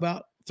want to talk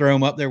about, throw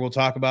them up there. We'll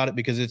talk about it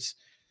because it's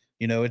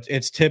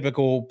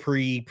typical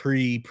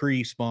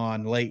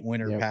pre-spawn late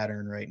winter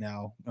pattern right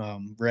now.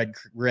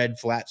 Red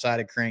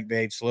flat-sided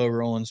crankbait, slow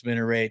rolling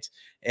spinner rates,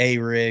 A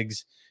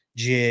rigs,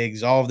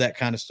 jigs, all of that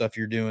kind of stuff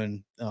you're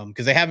doing.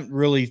 Because they haven't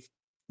really,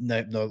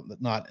 not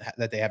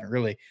that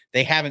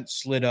they haven't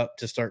slid up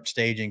to start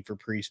staging for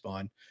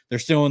pre-spawn. They're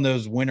still in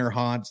those winter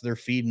haunts. They're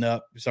feeding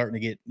up,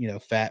 starting to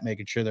get, fat,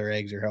 making sure their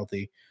eggs are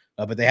healthy.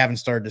 But they haven't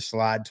started to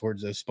slide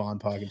towards those spawn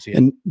pockets yet.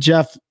 And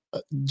Jeff,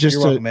 I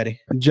don't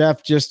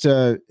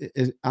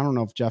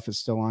know if Jeff is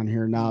still on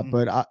here or not,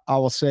 but I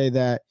will say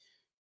that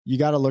you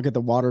got to look at the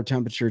water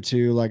temperature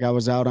too. Like I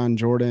was out on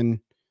Jordan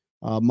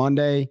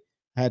Monday,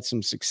 had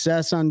some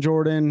success on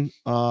Jordan,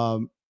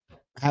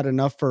 had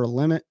enough for a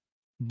limit,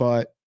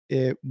 but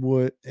it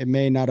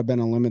may not have been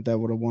a limit that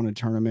would have won a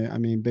tournament. I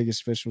mean,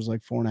 biggest fish was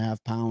like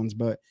 4.5 pounds,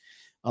 but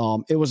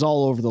it was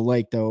all over the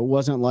lake though. It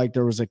wasn't like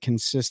there was a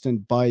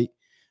consistent bite.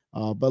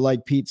 But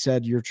like Pete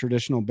said, your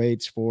traditional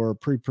baits for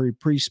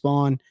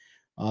pre-spawn,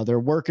 they're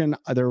working.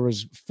 There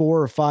was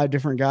 4 or 5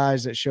 different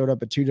guys that showed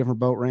up at 2 different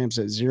boat ramps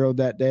that zeroed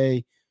that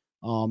day.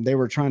 They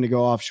were trying to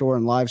go offshore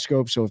in live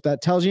scope. So if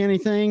that tells you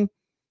anything,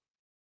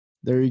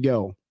 there you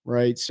go.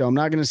 Right. So I'm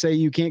not going to say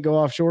you can't go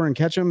offshore and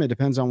catch them. It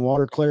depends on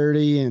water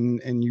clarity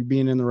and you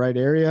being in the right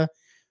area.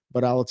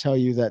 But I will tell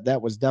you that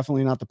was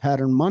definitely not the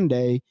pattern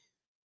Monday,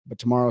 but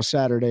tomorrow,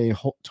 Saturday,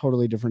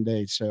 totally different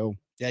day. So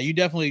yeah, you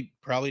definitely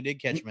probably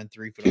did catch them in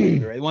 3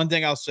 foot. Right? One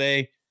thing I'll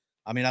say,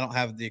 I mean, I don't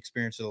have the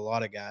experience that a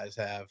lot of guys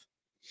have.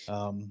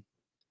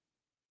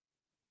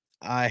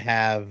 I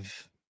have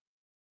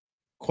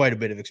quite a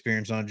bit of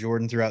experience on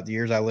Jordan throughout the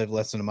years. I live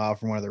less than a mile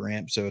from one of the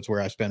ramps, so it's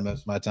where I spend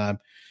most of my time.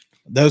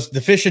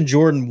 The fish in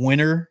Jordan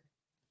winter,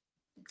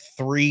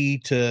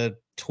 3 to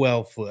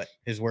 12 foot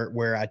is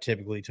where I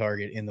typically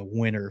target in the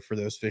winter for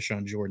those fish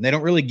on Jordan. They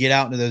don't really get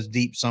out into those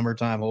deep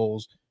summertime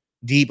holes.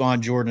 Deep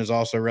on Jordan is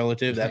also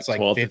relative. That's like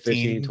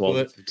 15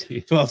 foot,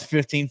 12 to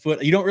 15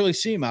 foot. You don't really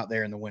see them out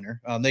there in the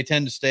winter. They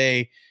tend to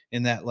stay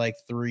in that like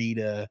 3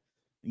 to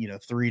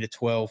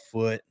 12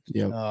 foot.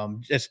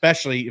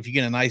 Especially if you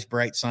get a nice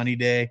bright sunny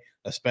day,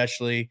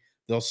 especially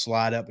they'll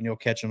slide up and you'll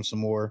catch them some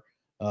more.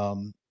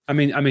 I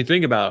mean,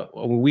 think about,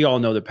 we all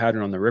know the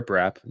pattern on the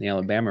riprap, the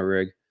Alabama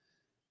rig.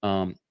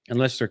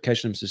 Unless they're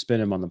catching them,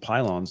 suspend them on the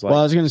pylons. Well,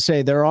 I was going to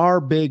say there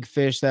are big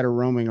fish that are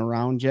roaming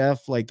around,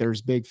 Jeff. Like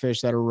there's big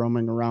fish that are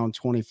roaming around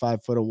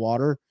 25 foot of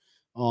water.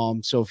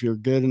 So if you're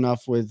good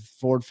enough with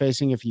forward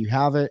facing, if you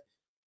have it,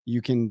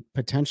 you can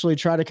potentially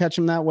try to catch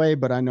them that way.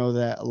 But I know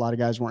that a lot of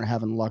guys weren't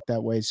having luck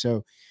that way.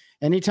 So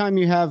anytime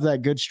you have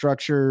that good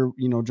structure,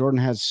 Jordan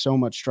has so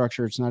much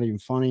structure, it's not even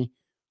funny.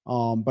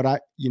 But I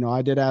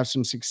did have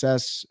some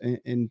success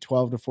in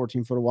 12 to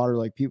 14 foot of water,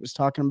 like Pete was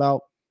talking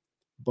about,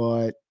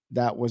 but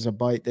that was a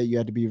bite that you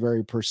had to be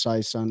very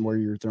precise on where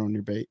you're throwing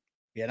your bait.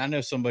 Yeah. And I know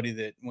somebody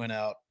that went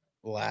out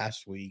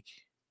last week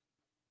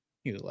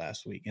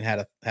and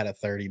had a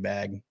 30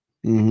 bag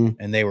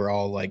and they were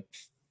all like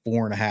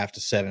 4.5 to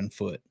 7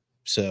 foot.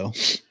 So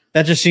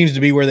that just seems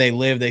to be where they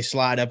live. They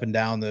slide up and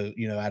down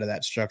out of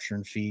that structure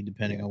and feed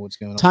depending on what's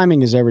going on.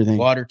 Timing is everything.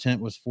 Water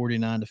temp was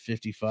 49 to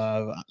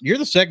 55. You're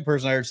the second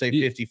person I heard say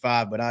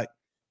 55, but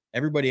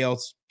everybody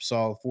else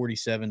saw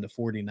 47 to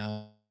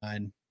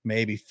 49,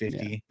 maybe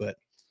 50, but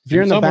if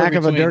you're in the back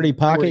of a dirty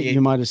pocket, you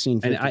might have seen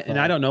 55. And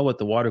I don't know what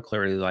the water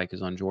clarity like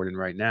is on Jordan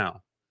right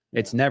now.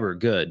 It's never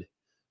good,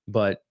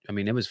 but I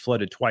mean, it was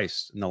flooded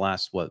twice in the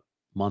last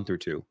month or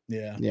two.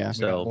 Yeah.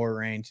 So more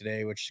rain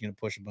today, which is going to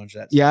push a bunch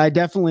of that. Yeah, I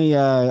definitely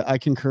I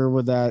concur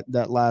with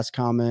that last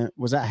comment.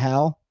 Was that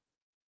Hal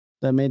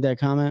that made that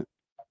comment?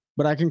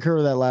 But I concur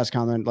with that last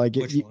comment. Like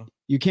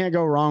you can't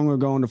go wrong with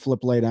going to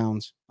flip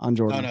laydowns on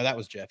Jordan. Oh no, that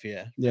was Jeff.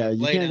 Yeah,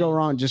 you can't go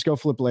wrong. Just go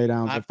flip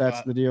laydowns. If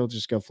that's the deal,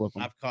 just go flip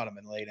them. I've caught them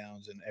in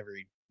laydowns in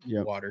every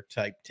water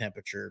type,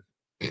 temperature,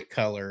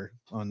 color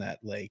on that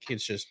lake.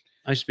 It's just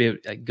I should be able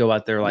to go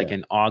out there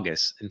in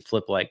August and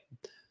flip like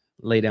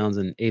laydowns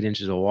in 8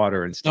 inches of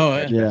water and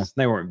stuff.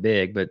 They weren't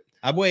big, but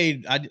I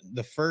weighed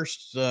the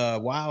first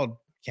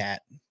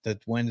wildcat that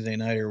Wednesday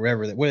night or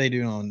whatever. What are they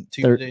doing on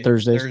Tuesdays?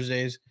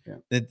 Thursdays.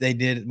 That they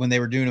did when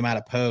they were doing them out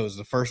of pose.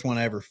 The first one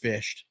I ever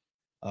fished.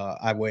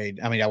 I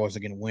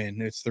wasn't going to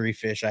win. It's 3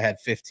 fish. I had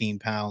 15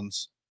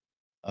 pounds.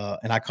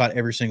 And I caught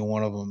every single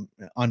one of them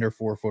under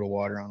 4 foot of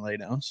water on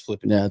laydowns,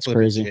 flipping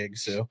crazy.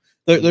 jigs. So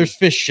there's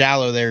fish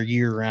shallow there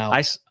year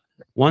round.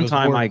 One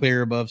time I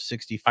clear above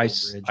 60 foot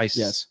bridge.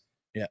 Yes.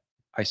 Yeah.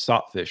 I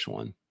saw fish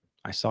one.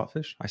 I saw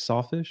fish.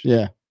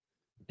 Yeah.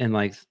 And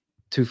like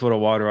 2 foot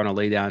of water on a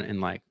laydown in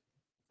like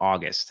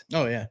August.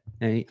 Oh yeah.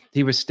 And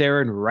he was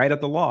staring right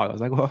at the log. I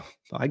was like, well,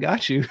 I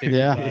got you.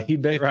 Yeah. He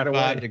bit right away.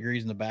 5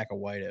 degrees in the back of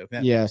white oak.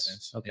 That Yes.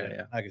 makes sense. Okay,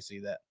 yeah. I can see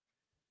that.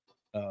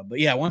 But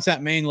yeah, once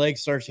that main leg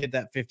starts to hit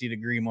that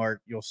 50-degree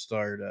mark, you'll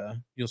start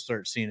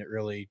seeing it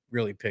really,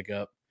 really pick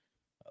up.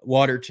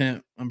 Water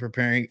temp, I'm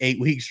preparing 8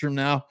 weeks from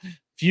now.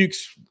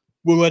 Fuchs,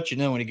 we'll let you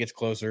know when it gets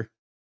closer.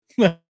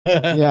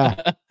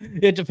 Yeah.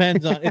 It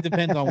depends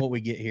on what we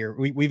get here.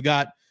 We've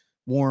got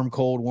warm,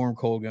 cold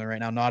going right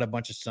now. Not a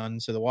bunch of sun,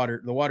 so the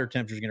water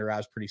temperature is going to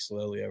rise pretty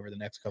slowly over the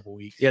next couple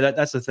weeks. Yeah,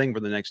 that's the thing for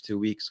the next 2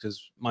 weeks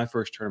because my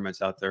first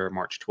tournament's out there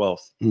March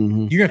 12th.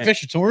 Mm-hmm. You're gonna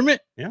fish a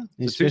tournament? Yeah,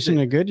 He's fishing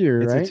a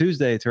Goodyear, it's right? a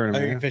Tuesday Oh,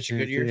 tournament. you're gonna fish a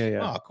Goodyear?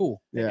 Yeah. Oh,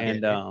 cool. Yeah.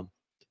 And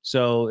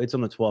so it's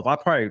on the 12th.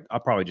 I'll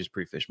probably just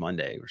pre-fish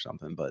Monday or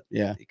something, but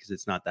Yeah. because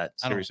it's not that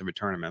serious of a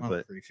tournament. I But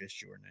don't pre-fish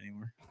Jordan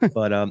anymore.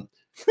 but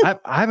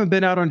I haven't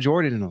been out on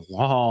Jordan in a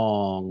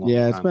long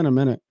Yeah, it's time. been a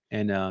minute.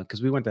 And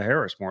because we went to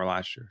Harris more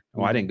last year.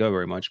 Well, I didn't go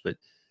very much, but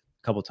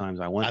a couple times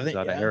I went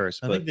out to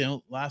Harris. I But think the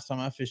last time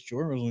I fished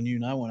Jordan was when you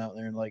and I went out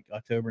there in like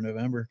October,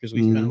 November, because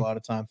we spent a lot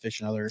of time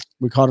fishing other.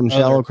 We caught him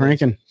shallow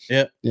cranking.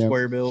 Yep, Yep.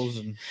 square bills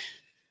and.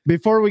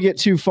 Before we get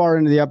too far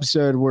into the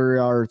episode, we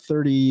are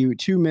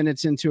 32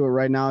 minutes into it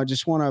right now. I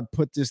just want to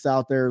put this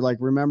out there. Like,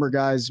 remember,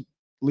 guys,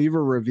 leave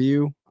a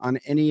review on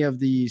any of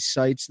the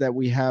sites that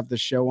we have the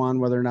show on,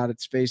 whether or not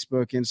it's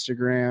Facebook,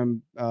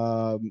 Instagram,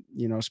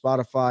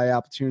 Spotify,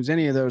 Apple Tunes,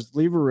 any of those.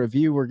 Leave a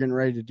review. We're getting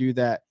ready to do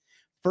that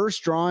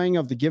first drawing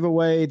of the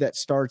giveaway that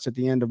starts at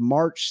the end of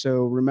March.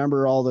 So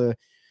remember all the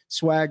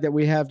swag that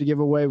we have to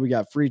give away. We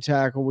got free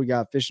tackle, we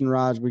got fishing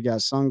rods, we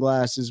got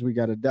sunglasses, we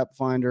got a depth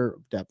finder,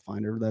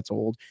 that's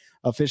old,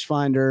 a fish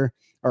finder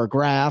or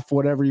graph,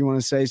 whatever you want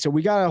to say. So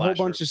we got a whole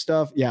bunch of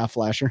stuff. Yeah,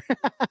 flasher.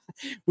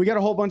 We got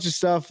a whole bunch of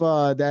stuff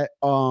that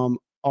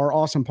our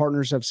awesome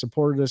partners have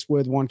supported us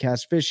with. One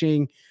Cast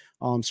Fishing,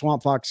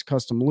 Swamp Fox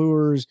Custom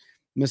Lures,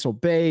 Missile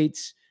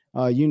Baits,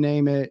 you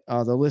name it.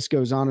 The list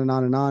goes on and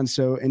on and on.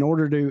 So in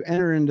order to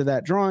enter into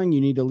that drawing,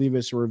 you need to leave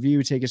us a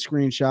review, take a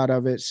screenshot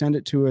of it, send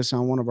it to us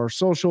on one of our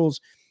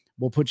socials.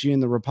 We'll put you in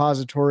the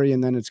repository,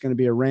 and then it's going to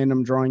be a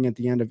random drawing at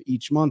the end of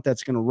each month.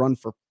 That's going to run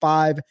for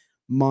 5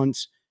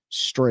 months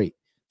straight.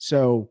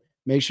 So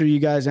make sure you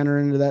guys enter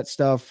into that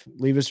stuff.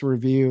 Leave us a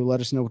review. Let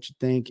us know what you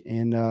think.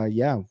 And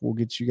we'll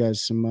get you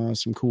guys some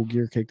cool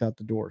gear kicked out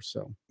the door.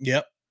 So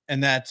yep.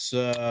 And that's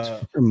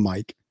or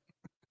Mike.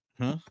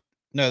 Huh?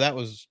 No, that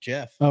was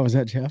Jeff. Oh, was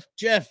that Jeff?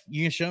 Jeff,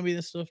 you can show me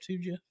this stuff too,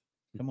 Jeff?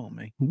 Come on,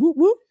 man. Whoop,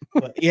 whoop.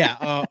 But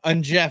yeah,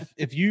 and Jeff,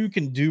 if you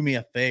can do me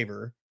a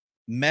favor,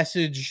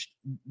 message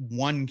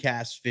One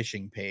Cast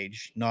Fishing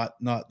page, not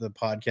the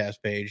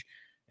podcast page,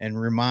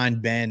 and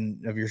remind Ben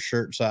of your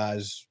shirt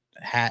size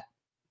hat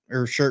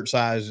or shirt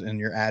size and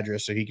your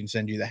address so he can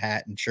send you the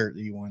hat and shirt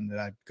that you won that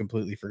I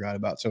completely forgot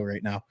about so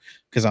right now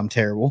because I'm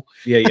terrible.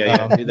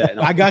 Yeah. Do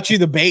that. I got you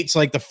the baits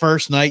like the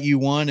first night you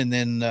won, and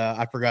then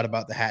I forgot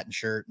about the hat and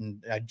shirt,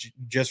 and I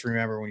just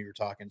remember when you were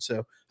talking.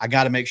 So I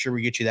got to make sure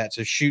we get you that.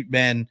 So shoot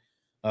Ben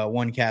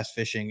One Cast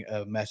Fishing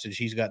a message.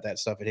 He's got that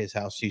stuff at his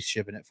house. He's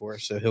shipping it for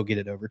us, so he'll get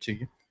it over to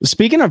you.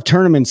 Speaking of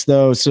tournaments,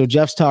 though, so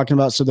Jeff's talking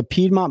about, so the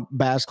Piedmont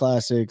Bass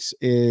Classics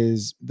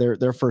is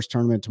their first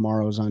tournament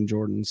tomorrow is on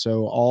Jordan.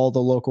 So all the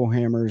local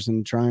hammers in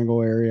the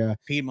Triangle area.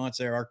 Piedmont's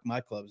there.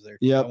 My club's there.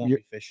 Yep.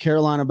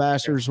 Carolina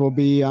Bassers will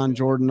be on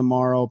Jordan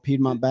tomorrow.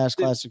 Piedmont Bass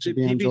Classics will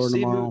be on Jordan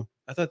tomorrow.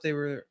 I thought they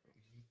were.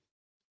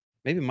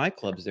 Maybe my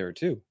club's there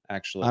too,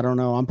 actually. I don't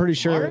know. I'm pretty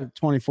sure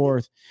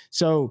 24th.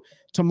 So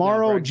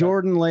tomorrow,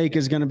 Jordan Lake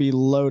is going to be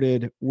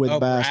loaded with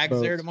bass Bragg's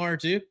boats. there tomorrow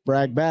too.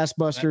 Bragg Bass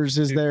Busters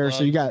is there. Clubs.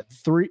 So you got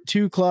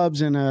 2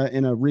 clubs in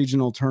a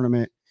regional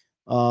tournament.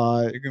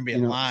 You're going to be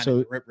in line.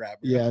 So Rip Rap.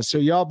 yeah. So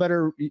y'all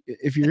better,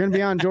 if you're going to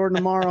be on Jordan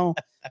tomorrow,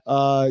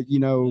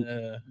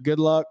 good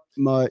luck.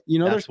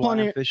 There's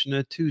plenty of fishing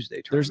a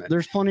Tuesday tournament.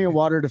 There's plenty of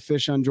water to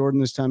fish on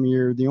Jordan this time of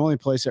year. The only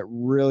place that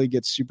really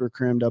gets super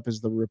crammed up is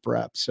the Rip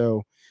Rap.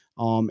 So,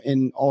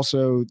 and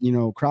also,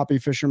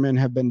 crappie fishermen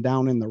have been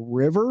down in the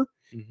river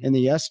in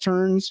the S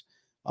turns.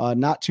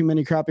 Not too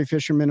many crappie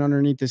fishermen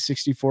underneath the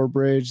 64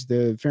 bridge,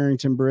 the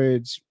Farrington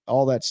Bridge,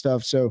 all that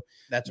stuff. So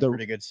that's a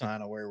pretty good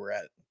sign of where we're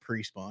at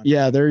pre-spawn.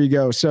 Yeah, there you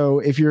go. So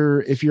if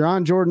you're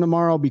on Jordan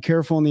tomorrow, be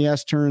careful in the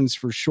S turns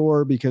for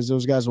sure, because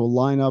those guys will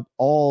line up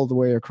all the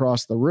way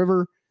across the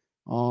river.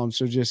 So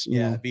just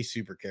be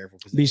super careful.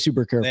 Be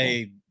super careful.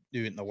 They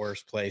do it in the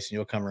worst place, and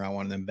you'll come around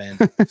one of them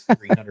bends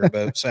 300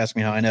 boats. Ask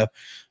me how I know.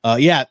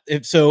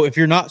 If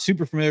you're not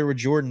super familiar with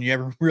Jordan, you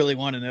ever really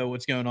want to know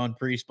what's going on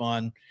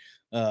pre-spawn,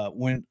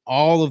 when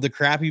all of the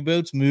crappie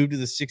boats move to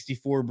the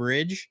 64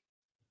 bridge,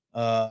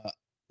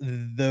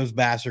 those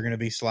bass are going to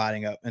be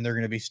sliding up and they're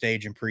going to be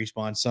staging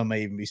pre-spawn. Some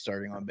may even be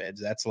starting on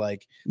beds. That's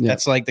like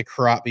the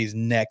crappie's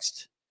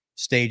next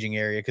staging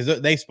area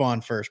because they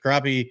spawn first.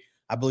 Crappie,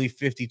 I believe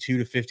 52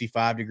 to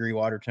 55 degree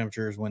water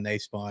temperatures when they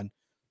spawn.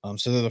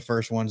 So they're the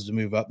first ones to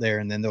move up there,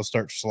 and then they'll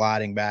start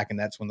sliding back, and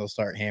that's when they'll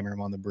start hammering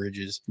them on the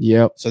bridges.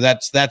 Yep. So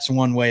that's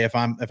one way. If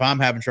I'm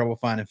having trouble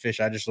finding fish,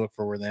 I just look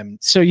for where them.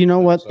 So you know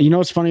what? You know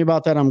what's funny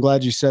about that? I'm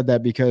glad you said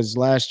that because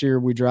last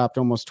year we dropped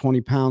almost 20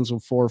 pounds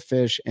of 4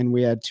 fish, and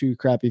we had 2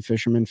 crappie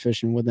fishermen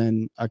fishing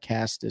within a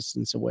cast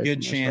distance away.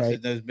 Good from chance us,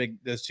 right? that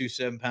those 2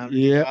 7-pounders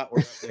Yep. were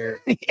up there.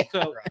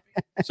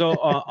 So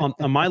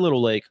on my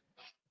little lake,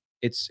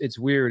 it's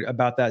weird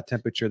about that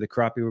temperature. The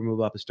crappie will move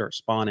up and start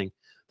spawning.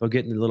 They'll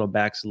get in the little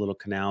backs of little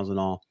canals and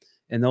all,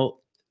 and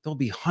there'll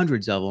be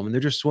hundreds of them, and they're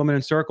just swimming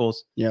in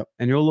circles. Yep.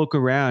 And you'll look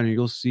around and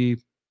you'll see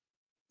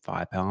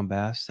 5-pound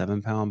bass,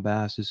 7-pound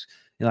bass. Just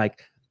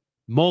like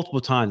multiple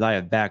times, I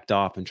have backed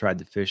off and tried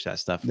to fish that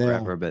stuff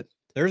forever, but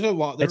there's a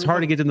lot. It's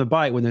hard to get them to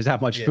bite when there's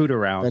that much food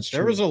around. That's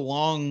there true. was a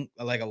long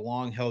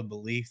held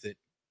belief that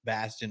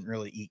bass didn't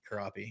really eat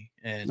crappie,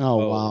 and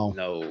wow,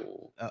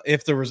 no,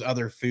 if there was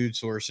other food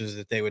sources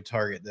that they would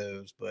target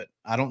those, but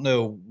I don't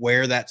know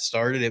where that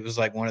started. It was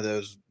like one of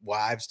those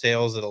wives'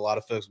 tales that a lot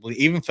of folks believe.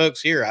 Even folks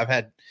here, I've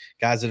had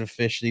guys that have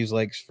fished these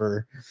lakes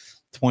for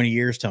 20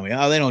 years tell me,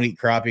 oh, they don't eat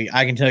crappie.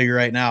 I can tell you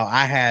right now,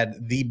 I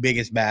had the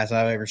biggest bass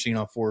I've ever seen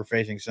on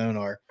forward-facing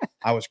sonar.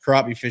 I was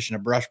crappie fishing a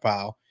brush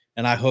pile,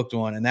 and I hooked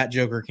one, and that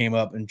joker came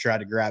up and tried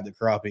to grab the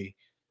crappie,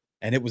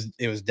 and it was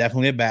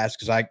definitely a bass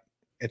because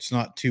it's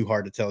not too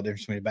hard to tell the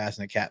difference between a bass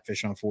and a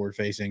catfish on forward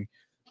facing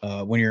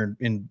when you're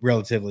in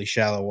relatively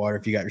shallow water,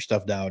 if you got your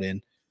stuff dialed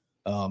in.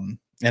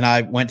 And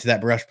I went to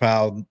that brush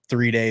pile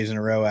 3 days in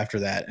a row after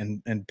that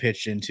and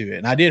pitched into it.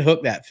 And I did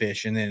hook that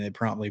fish, and then it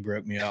promptly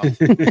broke me off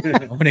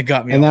when it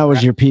got me. And that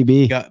was your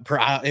PB.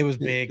 It was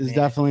big. It's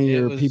definitely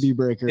your PB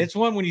breaker. It's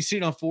one when you see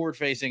it on forward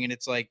facing and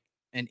it's like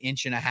an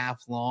inch and a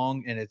half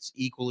long and it's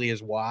equally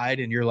as wide,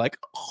 and you're like,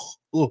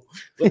 oh.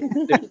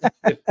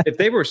 if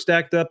they were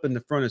stacked up in the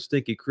front of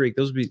Stinky Creek,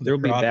 there'll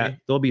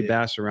be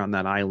bass around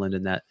that island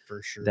and that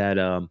for sure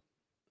that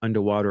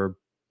underwater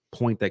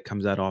point that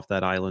comes out off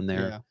that island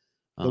there. Yeah.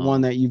 The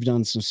one that you've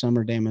done some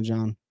summer damage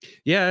on.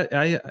 Yeah,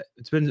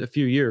 it's been a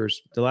few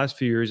years. The last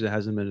few years it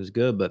hasn't been as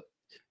good, but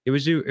it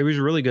was a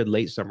really good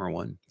late summer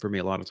one for me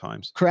a lot of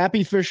times.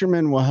 Crappie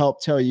fishermen will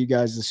help tell you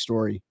guys the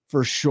story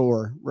for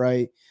sure,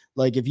 right?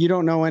 Like if you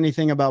don't know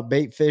anything about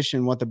bait fish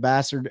and what the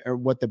bass or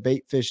what the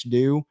bait fish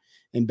do,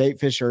 and bait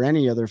fish or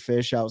any other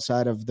fish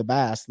outside of the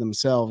bass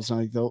themselves,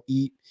 like they'll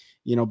eat,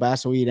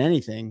 bass will eat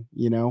anything,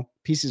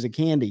 pieces of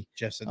candy.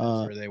 Just that's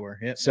where they were.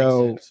 Yep,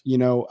 so,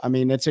 I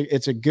mean, it's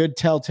a good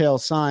telltale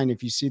sign.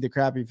 If you see the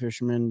crappie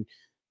fishermen,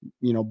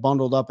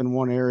 bundled up in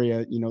one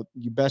area,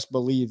 you best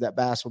believe that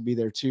bass will be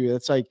there too.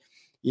 It's like,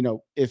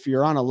 if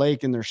you're on a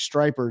lake and there's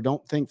striper,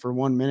 don't think for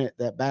 1 minute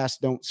that bass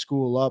don't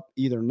school up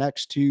either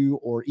next to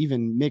or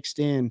even mixed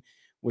in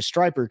with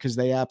striper, because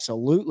they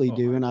absolutely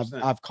do. 100%.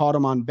 And I've caught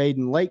them on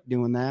Baden Lake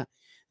doing that.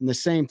 And the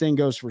same thing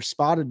goes for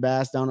spotted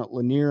bass down at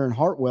Lanier and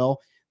Hartwell.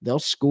 They'll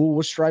school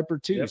with striper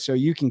too. Yep. So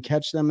you can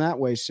catch them that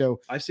way. So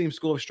I've seen them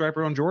school with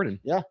striper on Jordan.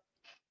 Yeah.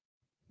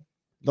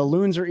 The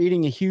loons are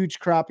eating a huge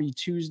crappie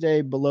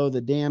Tuesday below the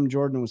dam.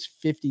 Jordan was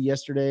 50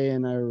 yesterday,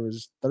 and there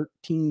was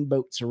 13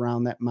 boats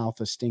around that mouth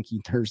of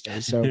Stinky Thursday.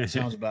 So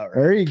sounds about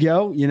right. There you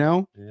go.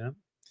 Yeah.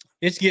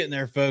 It's getting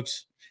there,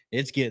 folks.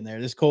 It's getting there.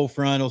 This cold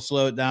front will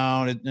slow it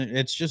down.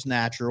 It's just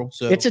natural.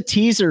 So it's a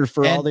teaser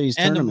for all these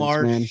end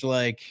tournaments, of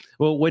March, man.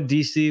 Well, what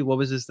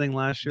was this thing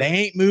last year? They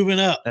ain't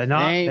moving up. They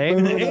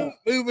ain't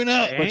moving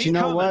up. But you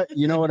know what?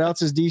 You know what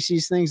else is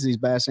DC's things? These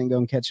bass ain't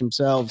gonna catch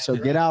themselves. So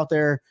get out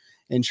there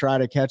and try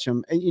to catch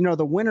them. And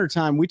the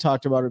wintertime, we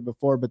talked about it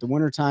before, but the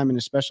wintertime, and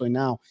especially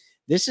now,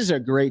 this is a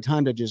great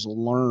time to just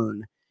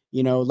learn.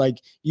 Like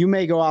you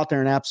may go out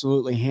there and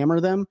absolutely hammer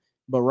them,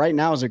 but right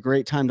now is a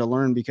great time to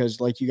learn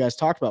because, like you guys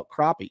talked about,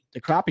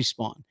 the crappie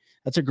spawn.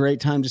 That's a great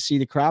time to see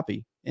the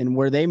crappie and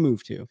where they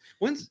move to.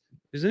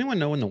 Does anyone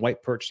know when the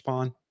white perch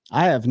spawn?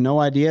 I have no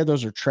idea.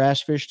 Those are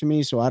trash fish to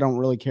me, so I don't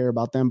really care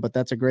about them. But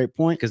that's a great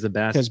point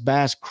because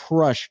bass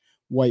crush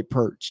white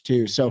perch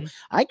too. So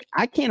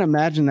I can't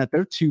imagine that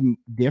they're too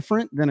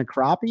different than a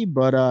crappie.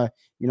 But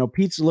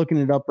Pete's looking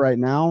it up right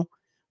now.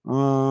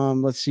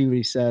 Let's see what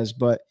he says.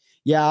 But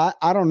yeah,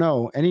 I don't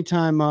know.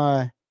 Anytime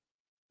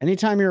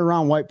you're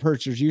around white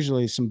perch, there's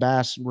usually some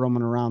bass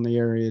roaming around the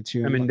area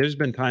too. I mean, there's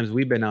been times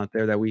we've been out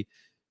there that we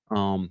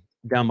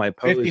down by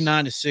Post,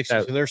 59 to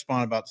 60, so they're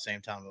spawning about the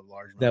same time the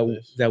large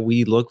that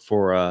we look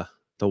for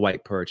the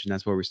white perch, and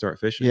that's where we start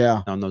fishing.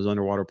 Yeah, on those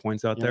underwater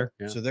points out there.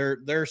 Yeah. So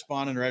they're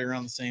spawning right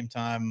around the same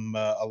time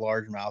a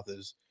largemouth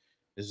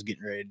is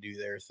getting ready to do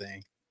their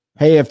thing.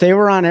 Hey, if they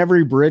were on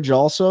every bridge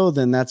also,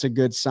 then that's a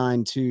good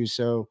sign too.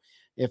 So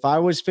if I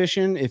was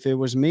fishing, if it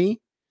was me,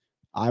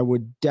 I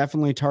would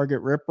definitely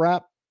target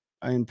riprap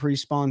and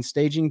pre-spawn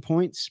staging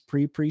points,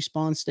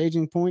 pre-spawn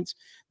staging points.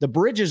 The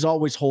bridges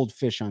always hold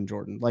fish on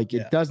Jordan. Like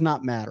it does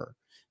not matter.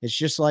 It's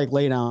just like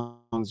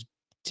laydowns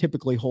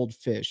typically hold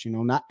fish,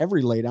 not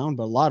every laydown,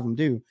 but a lot of them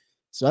do.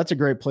 So that's a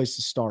great place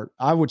to start.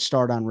 I would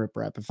start on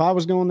riprap. If I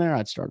was going there,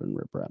 I'd start on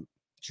riprap.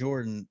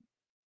 Jordan,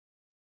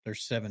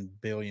 there's 7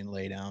 billion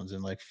laydowns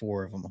and like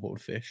 4 of them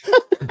hold fish.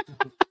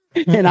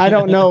 And I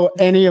don't know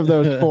any of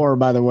those 4,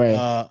 by the way.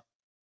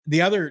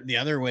 The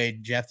other way,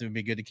 Jeff, that would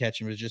be good to catch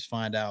them is just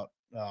find out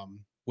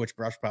which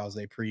brush piles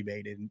they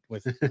pre-baited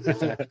with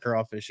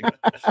crawfishing.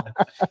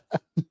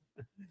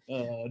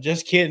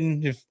 Just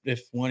kidding.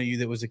 If one of you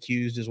that was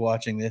accused is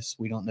watching this,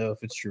 we don't know if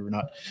it's true or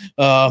not.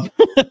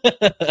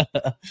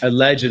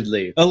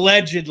 Allegedly.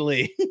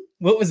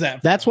 What was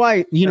that? That's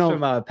why,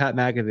 From Pat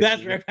McAfee.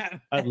 That's right. Pat.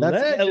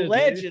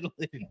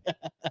 Allegedly.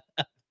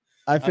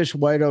 I fish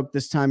white oak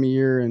this time of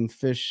year and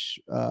fish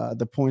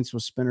the points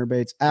with spinner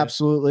baits.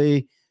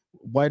 Absolutely.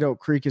 White Oak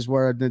Creek is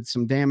where I did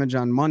some damage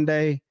on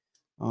Monday.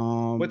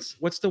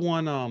 What's the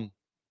one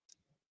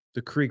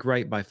the creek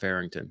right by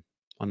Farrington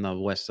on the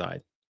west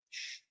side?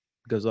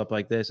 Goes up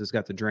like this. It's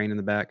got the drain in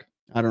the back.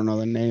 I don't know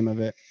the name of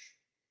it.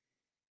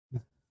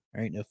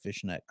 There ain't no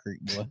fish in that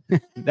creek, boy.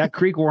 That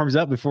creek warms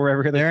up before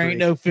every other There creek. ain't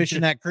no fish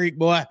in that creek,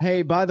 boy.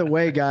 Hey, by the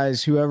way,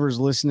 guys, whoever's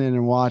listening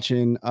and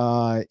watching,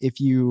 if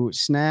you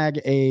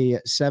snag a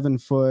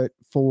 7-foot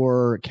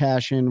 4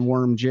 cash-in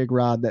worm jig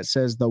rod that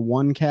says the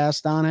One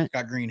Cast on it, It's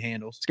got green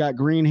handles. it's got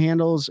green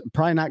handles,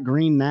 probably not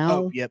green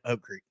now. Oh, yep,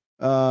 Oak Creek.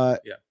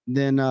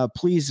 Then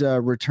please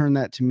return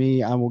that to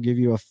me. I will give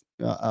you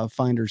a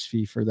finder's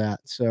fee for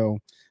that. So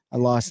I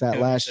lost that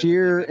Yeah, last so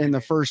year I think in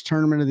the first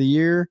tournament of the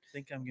year. I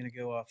think I'm gonna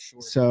go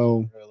offshore.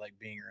 So- I really like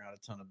being around a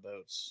ton of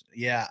boats.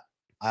 Yeah.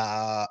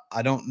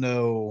 I don't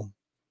know.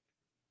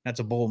 That's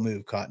a bold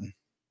move, Cotton.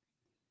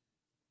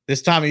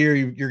 This time of year,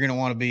 you're gonna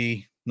want to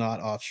be not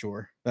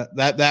offshore.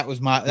 That was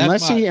my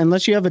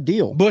Unless you have a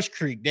deal. Bush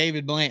Creek.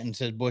 David Blanton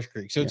says Bush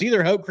Creek. So it's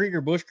either Hope Creek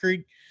or Bush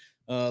Creek.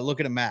 Look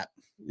at a map.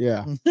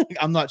 Yeah.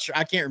 I'm not sure.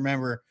 I can't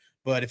remember.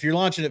 But if you're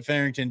launching at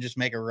Farrington, just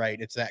make a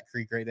right. It's that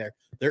creek right there.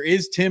 There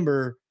is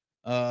timber.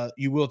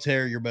 You will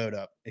tear your boat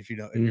up if you're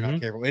not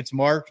careful. It's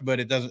marked, but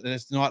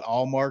it's not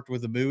all marked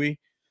with a buoy.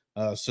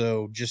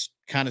 So just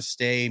kind of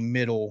stay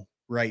middle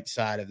right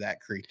side of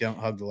that creek. Don't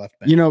hug the left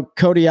bank.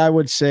 Cody, I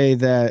would say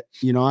that,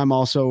 I'm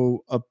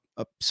also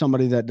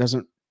somebody that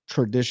doesn't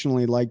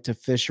traditionally like to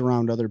fish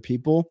around other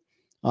people.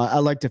 I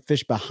like to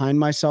fish behind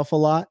myself a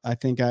lot. I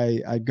think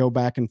I go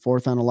back and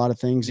forth on a lot of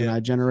things and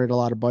I generate a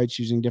lot of bites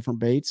using different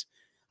baits.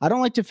 I don't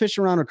like to fish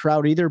around a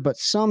crowd either, but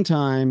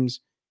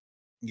sometimes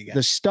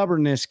the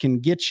stubbornness can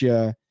get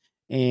you.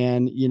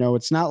 And,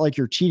 it's not like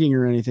you're cheating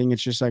or anything.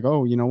 It's just like,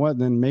 oh, you know what?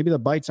 Then maybe the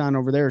bite's on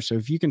over there. So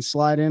if you can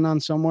slide in on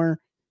somewhere,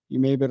 you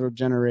may be able to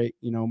generate,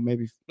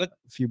 maybe a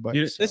few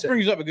bites. This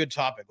brings up a good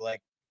topic.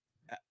 Like,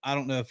 I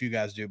don't know if you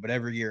guys do, but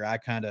every year I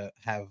kind of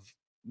have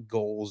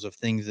goals of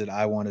things that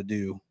I want to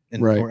do.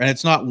 And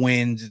it's not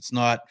wins. It's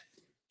not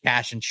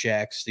cash and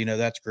checks.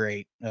 That's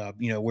great.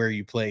 Where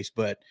you place,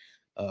 but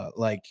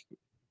like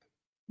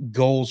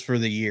goals for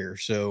the year.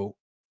 So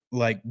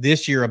like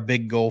this year, a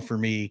big goal for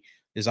me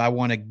is I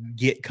want to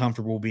get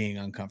comfortable being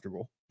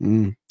uncomfortable.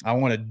 I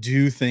want to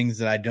do things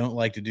that I don't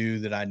like to do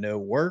that I know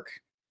work,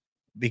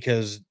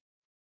 because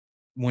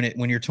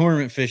when you're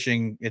tournament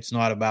fishing, it's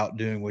not about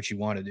doing what you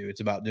want to do. It's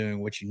about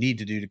doing what you need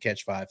to do to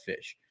catch 5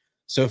 fish.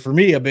 So for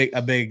me, a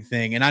big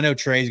thing, and I know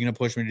Trey's going to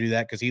push me to do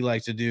that because he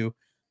likes to do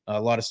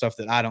a lot of stuff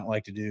that I don't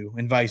like to do,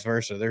 and vice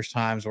versa. There's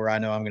times where I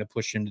know I'm going to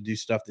push him to do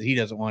stuff that he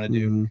doesn't want to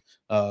do.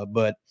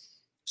 But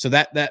so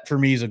that for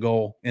me is a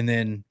goal, and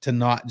then to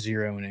not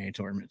zero in any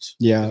tournaments.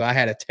 Yeah, I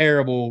had a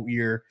terrible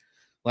year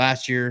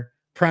last year,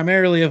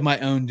 primarily of my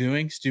own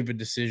doing, stupid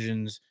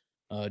decisions,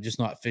 just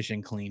not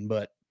fishing clean.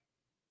 But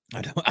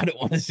I don't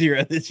want to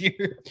zero this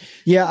year.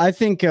 Yeah, I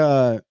think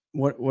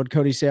what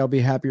Cody say, I'll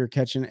be happier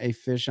catching a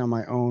fish on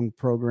my own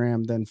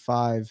program than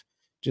 5,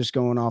 just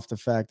going off the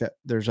fact that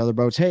there's other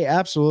boats. Hey,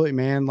 absolutely,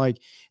 man. Like,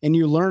 and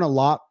you learn a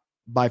lot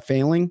by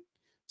failing.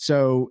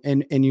 So,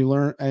 and you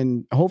learn,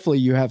 and hopefully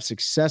you have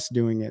success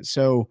doing it.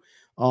 So,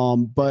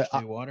 but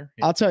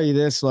I'll tell you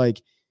this,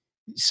 like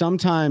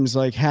sometimes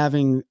like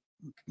having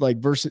like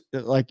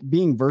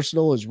being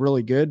versatile is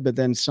really good, but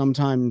then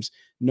sometimes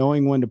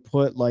knowing when to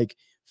put like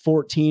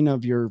 14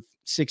 of your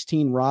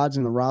 16 rods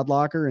in the rod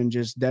locker and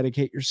just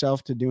dedicate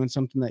yourself to doing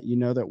something that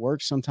that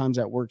works. Sometimes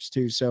that works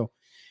too. So,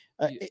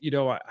 I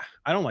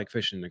don't like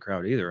fishing in the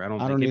crowd either. I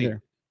don't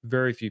either.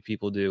 Very few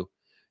people do.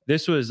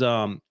 This was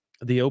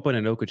the Open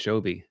in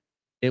Okeechobee.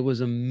 It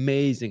was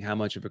amazing how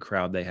much of a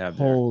crowd they have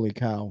there. Holy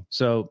cow.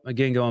 So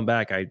again, going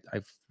back, I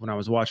when I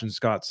was watching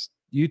Scott's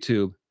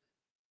YouTube,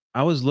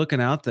 I was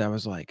looking out there. I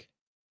was like,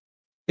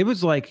 it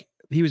was like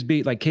he was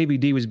being like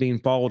KVD was being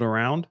followed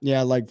around.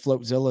 Yeah, like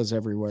Floatzilla's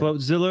everywhere.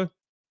 Floatzilla,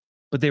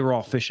 but they were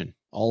all fishing.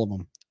 All of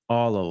them.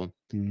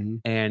 Mm-hmm.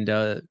 And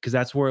because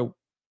that's where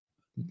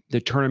the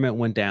tournament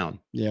went down.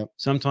 Yeah.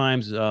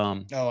 Sometimes.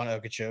 On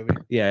Okeechobee.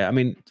 Yeah, I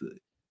mean,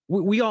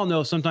 we all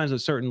know sometimes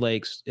at certain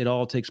lakes, it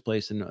all takes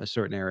place in a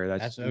certain area.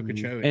 That's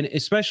Okeechobee. And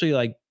especially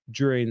like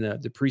during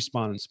the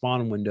pre-spawn and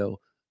spawn window,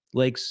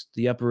 lakes,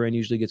 the upper end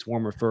usually gets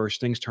warmer first.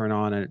 Things turn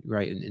on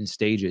in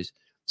stages.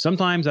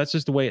 sometimes that's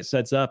just the way it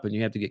sets up and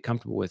you have to get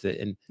comfortable with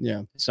it. And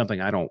Yeah. it's something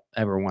I don't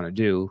ever want to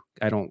do.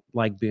 I don't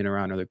like being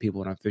around other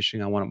people when I'm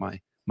fishing. I want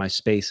my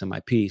space and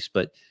my peace,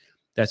 but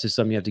that's just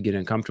something you have to get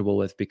uncomfortable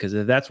with, because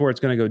if that's where it's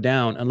going to go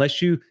down,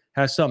 unless you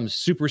have something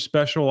super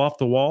special off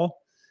the wall,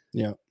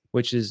 Yeah.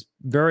 which is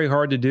very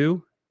hard to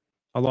do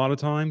a lot of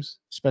times,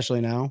 Especially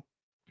now.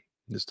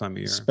 this time of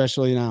year.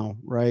 Especially now,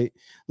 right?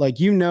 Like,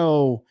 you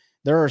know,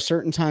 there are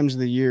certain times of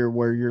the year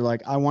where you're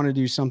like, I want to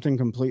do something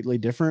completely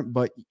different,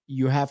 but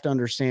you have to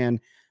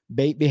understand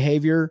bait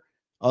behavior,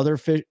 other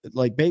fish,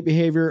 like bait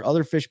behavior,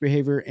 other fish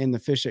behavior, and the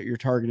fish that you're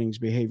targeting's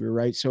behavior,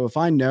 right? So if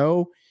I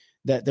know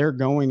that they're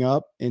going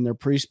up and they're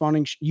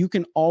pre-spawning, you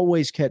can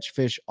always catch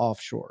fish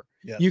offshore.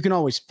 Yeah. You can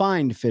always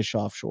find fish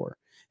offshore.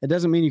 It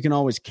doesn't mean you can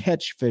always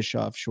catch fish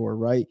offshore,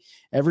 right?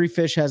 Every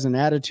fish has an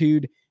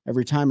attitude.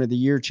 Every time of the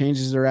year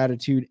changes their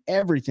attitude.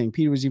 Everything.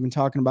 Peter was even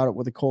talking about it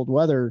with the cold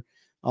weather.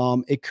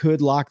 It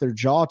could lock their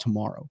jaw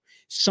tomorrow.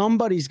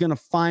 Somebody's going to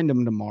find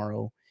them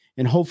tomorrow,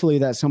 and hopefully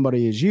that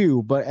somebody is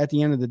you. But at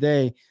the end of the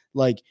day,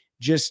 like,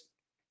 just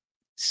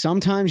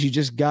sometimes you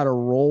just got to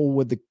roll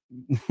with the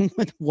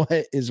with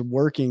what is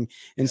working,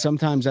 and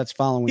sometimes that's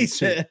following. He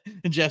said,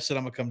 and Jeff said,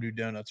 "I'm gonna come do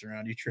donuts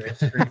around you, Trey."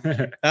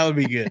 That would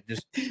be good.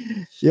 Just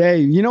yeah,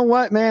 you know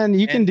what, man,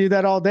 you can do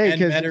that all day.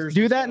 Because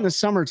do that in well. the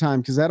summertime,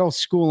 because that'll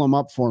school them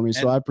up for me.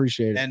 So I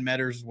appreciate it. And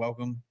Metters,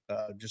 welcome.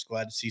 Just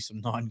glad to see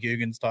some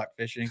non-Googans talk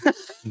fishing.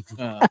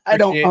 I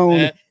don't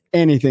own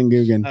anything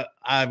Googan.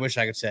 I wish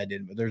I could say I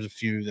didn't, but there's a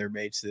few of their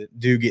baits that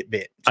do get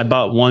bit. I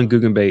bought one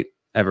Googan bait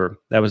ever.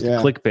 That was the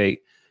clickbait.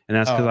 And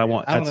that's because I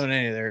don't know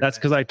any of their. That's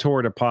because I tore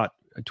it apart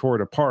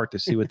to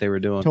see what they were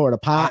doing. Tore it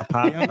apart.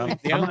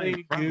 The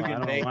only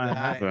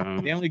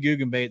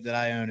Googan bait that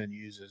I own and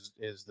use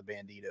is the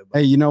Bandito.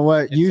 Hey, you know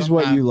what? Use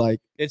what you like.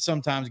 It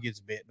sometimes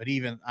gets bit, but I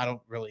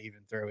don't really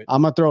even throw it.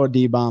 I'm gonna throw a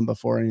D-bomb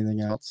before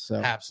anything else. So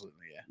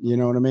absolutely, yeah. You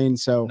know what I mean?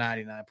 So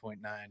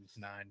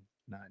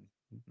 99.99999.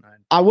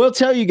 I will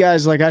tell you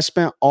guys, like, I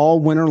spent all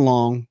winter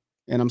long,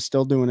 and I'm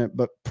still doing it,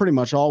 but pretty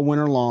much all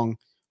winter long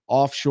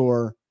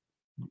offshore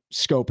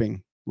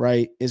scoping.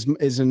 Right.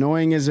 As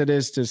annoying as it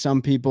is to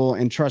some people,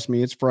 and trust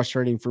me, it's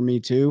frustrating for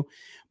me too.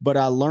 But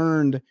I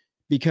learned,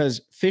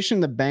 because fishing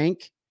the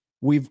bank,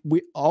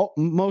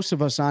 most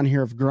of us on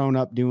here have grown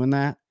up doing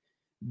that.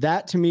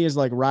 That to me is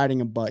like riding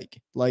a bike,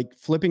 like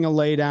flipping a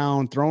lay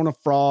down, throwing a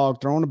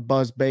frog, throwing a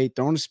buzz bait,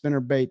 throwing a spinner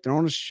bait,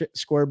 throwing a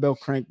square bill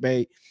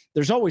crankbait.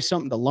 There's always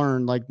something to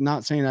learn. Like,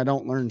 not saying I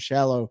don't learn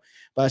shallow,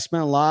 but I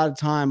spent a lot of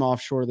time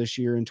offshore this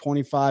year in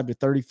 25 to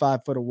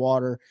 35 foot of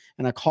water,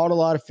 and I caught a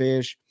lot of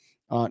fish.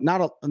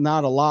 Not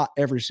a lot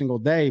every single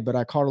day, but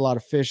I caught a lot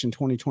of fish in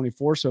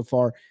 2024 so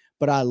far.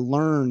 But I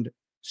learned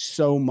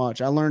so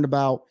much. I learned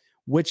about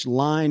which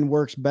line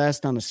works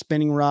best on a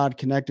spinning rod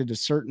connected to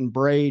certain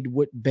braid,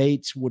 what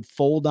baits would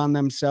fold on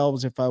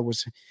themselves if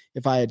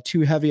I had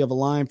too heavy of a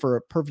line. For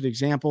a perfect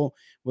example,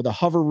 with a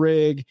hover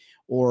rig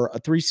or a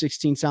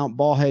 3/16 ounce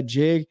ball head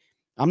jig,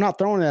 I'm not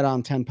throwing that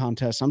on 10-pound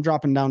tests. I'm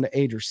dropping down to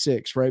 8 or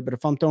 6, right? But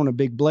if I'm throwing a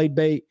big blade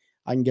bait,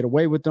 I can get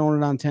away with throwing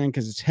it on 10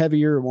 because it's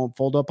heavier. It won't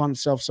fold up on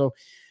itself. So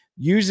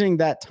using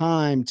that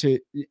time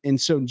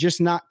so just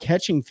not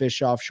catching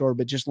fish offshore,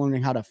 but just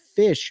learning how to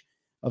fish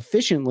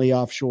efficiently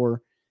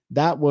offshore.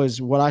 That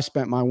was what I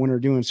spent my winter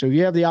doing. So if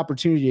you have the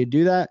opportunity to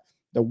do that,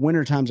 the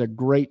winter time's a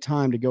great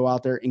time to go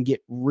out there and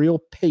get real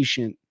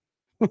patient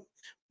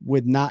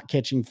with not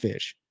catching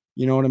fish.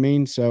 You know what I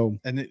mean? So,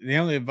 and the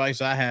only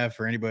advice I have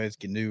for anybody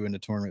that's new into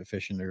tournament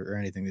fishing or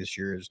anything this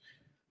year is,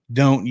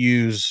 don't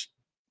use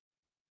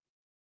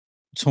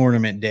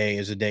tournament day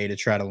as a day to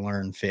try to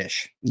learn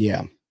fish.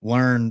 Yeah.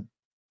 Learn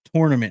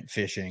tournament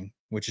fishing,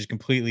 which is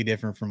completely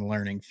different from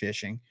learning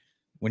fishing.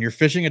 When you're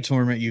fishing a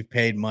tournament, you've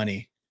paid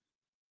money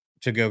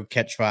to go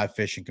catch 5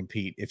 fish and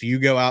compete. If you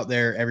go out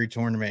there every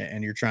tournament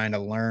and you're trying to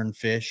learn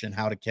fish and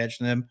how to catch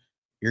them,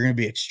 you're going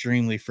to be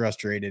extremely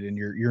frustrated, and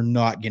you're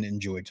not going to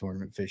enjoy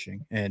tournament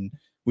fishing. And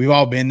we've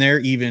all been there,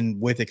 even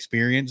with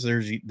experience.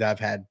 I've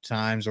had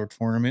times or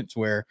tournaments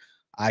where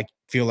I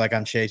feel like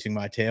I'm chasing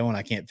my tail and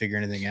I can't figure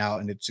anything out,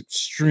 and it's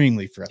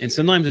extremely frustrating. And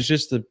sometimes it's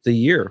just the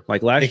year.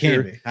 Like last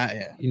year,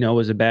 yeah.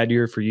 Was a bad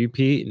year for you,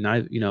 Pete. And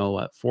I,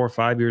 4 or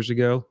 5 years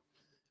ago,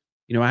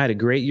 I had a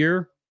great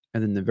year,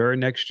 and then the very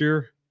next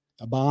year,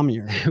 a bomb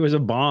year. It was a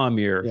bomb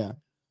year. Yeah.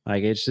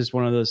 Like, it's just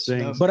one of those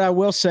things. But I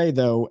will say,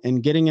 though,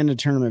 in getting into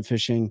tournament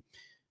fishing,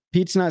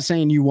 Pete's not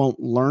saying you won't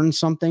learn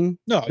something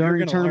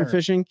during tournament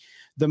fishing.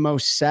 The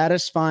most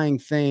satisfying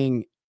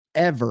thing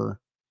ever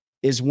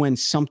is when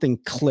something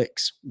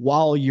clicks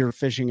while you're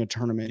fishing a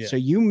tournament. Yeah. So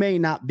you may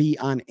not be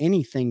on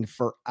anything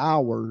for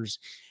hours,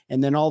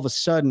 and then all of a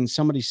sudden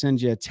somebody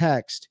sends you a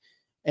text,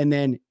 and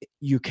then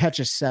you catch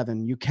a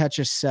 7, you catch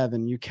a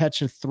 7, you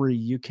catch a 3,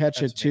 you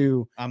catch a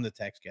 2. I'm the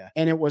text guy.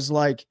 And it was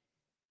like,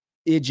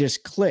 it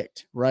just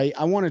clicked, right?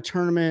 I won a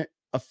tournament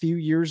a few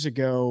years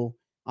ago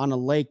on a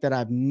lake that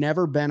I've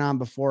never been on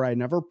before. I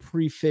never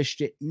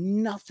pre-fished it,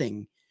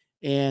 nothing.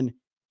 And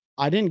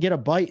I didn't get a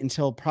bite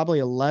until probably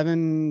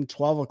 11,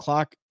 12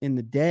 o'clock in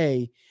the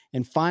day.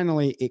 And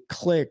finally it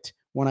clicked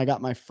when I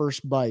got my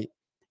first bite.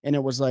 And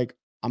it was like,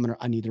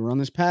 I need to run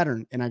this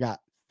pattern. And I got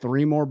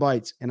 3 more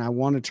bites, and I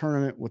won a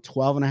tournament with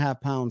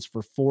 12.5 pounds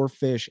for 4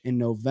 fish in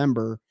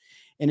November.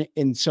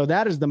 And so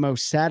that is the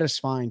most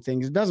satisfying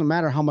thing. It doesn't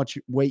matter how much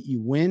weight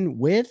you win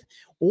with,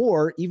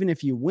 or even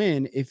if you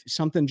win, if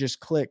something just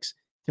clicks.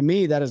 To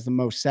me, that is the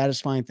most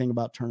satisfying thing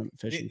about tournament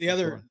fishing. The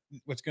other,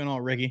 what's going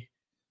on, Ricky?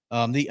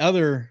 The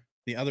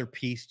other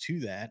piece to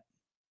that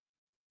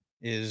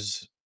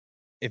is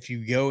if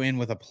you go in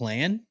with a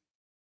plan,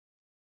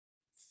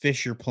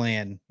 fish your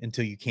plan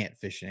until you can't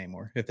fish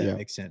anymore, if that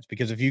makes sense.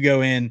 Because if you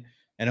go in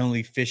and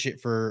only fish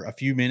it for a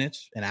few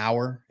minutes, an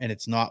hour, and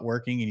it's not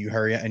working, and you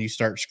hurry up and you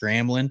start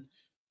scrambling,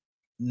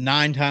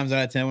 9 times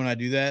out of 10 when I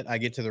do that, I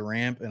get to the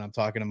ramp and I'm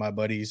talking to my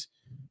buddies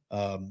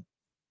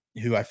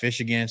who I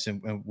fish against,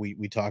 and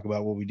we talk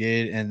about what we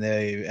did, and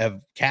they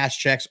have cash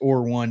checks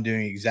or one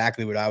doing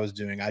exactly what I was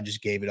doing. I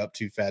just gave it up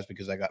too fast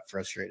because I got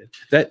frustrated.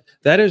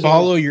 That is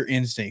follow your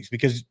instincts,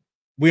 because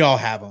we all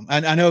have them.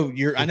 I know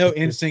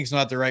instinct's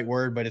not the right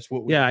word, but it's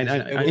what we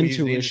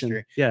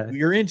intuition. Yeah,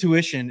 your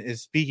intuition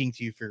is speaking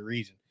to you for a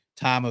reason.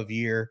 Time of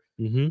year,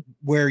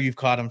 where you've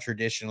caught them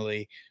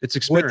traditionally, it's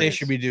experience. What they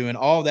should be doing.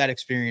 All that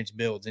experience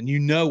builds, and you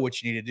know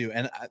what you need to do.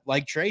 And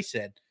like Trey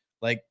said,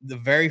 like the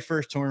very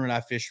first tournament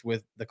I fished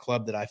with the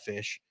club that I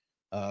fish,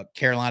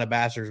 Carolina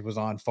Bassers, was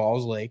on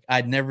Falls Lake.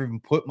 I'd never even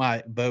put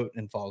my boat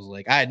in Falls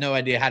Lake. I had no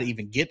idea how to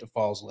even get to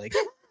Falls Lake.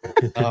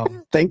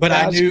 But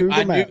I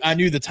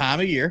knew the time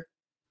of year.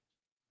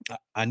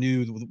 I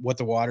knew what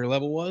the water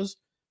level was.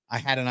 I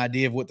had an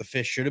idea of what the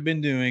fish should have been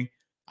doing.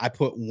 I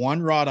put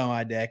one rod on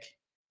my deck,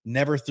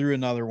 never threw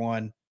another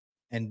one,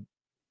 and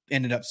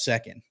ended up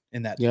second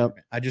in that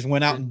tournament. I just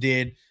went out and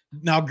did.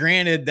 Now,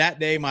 granted, that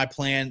day my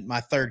plan, my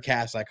third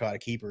cast, I caught a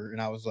keeper,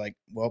 and I was like,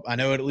 well, I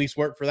know it at least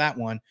worked for that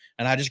one,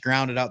 and I just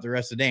grounded out the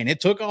rest of the day. And it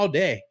took all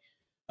day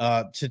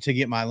to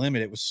get my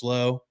limit. It was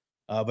slow,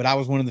 but I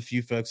was one of the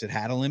few folks that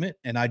had a limit,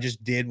 and I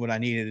just did what I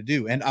needed to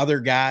do. And other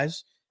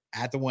guys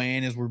at the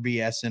weigh-in, as we're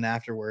BSing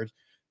afterwards,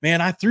 man,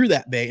 I threw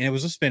that bait, and it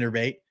was a spinner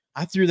bait.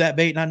 I threw that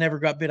bait, and I never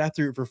got bit. I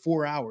threw it for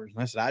 4 hours,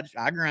 and I said,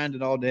 I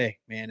grinded all day,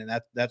 man, and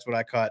that's what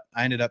I caught.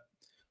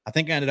 I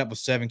think I ended up with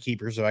 7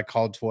 keepers, so I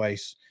called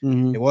twice.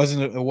 It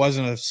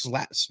wasn't a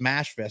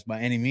smash fest by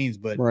any means,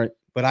 but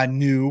I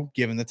knew,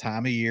 given the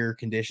time of year,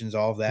 conditions,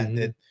 all of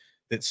that,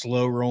 that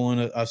slow rolling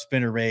a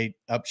spinner bait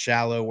up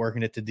shallow,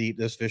 working it to deep,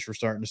 those fish were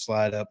starting to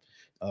slide up,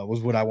 was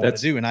what I wanted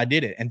to do, and I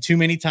did it. And too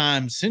many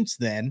times since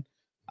then,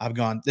 I've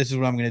gone, this is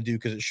what I'm going to do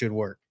because it should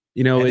work.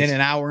 You know, and then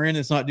an hour in,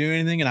 it's not doing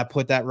anything, and I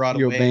put that rod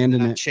away,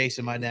 and I'm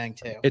chasing my dang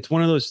tail. It's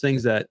one of those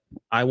things that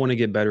I want to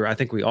get better. I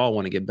think we all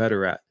want to get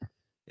better at,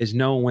 is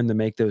knowing when to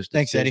make those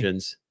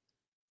decisions.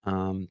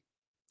 Thanks,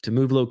 to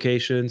move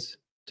locations,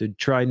 to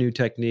try new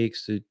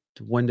techniques, to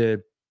when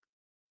to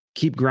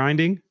keep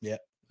grinding,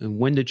 and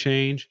when to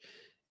change.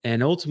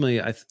 And ultimately,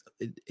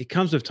 it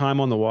comes with time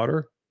on the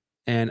water.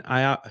 And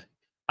I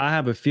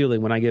have a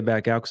feeling when I get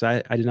back out,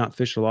 because I did not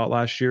fish a lot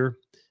last year,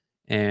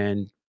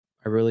 and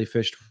I really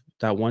fished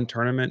that one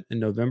tournament in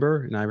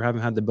November, and I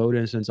haven't had the boat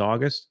in since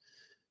August.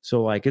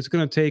 So like, it's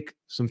going to take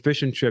some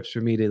fishing trips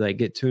for me to like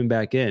get tuned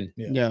back in.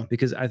 Yeah.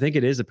 Because I think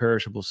it is a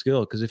perishable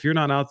skill. Because if you're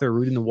not out there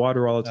rooting the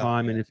water all the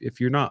time, and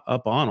if you're not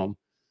up on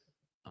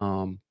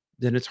them,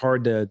 then it's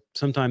hard to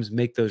sometimes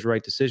make those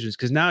right decisions.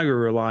 Because now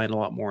you're relying a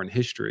lot more on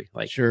history,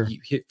 like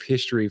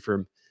history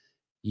from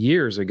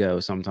years ago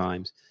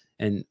sometimes.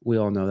 And we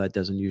all know that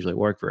doesn't usually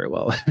work very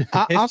well.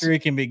 History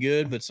can be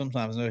good, but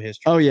sometimes no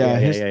history. Oh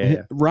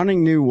yeah.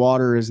 Running new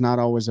water is not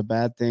always a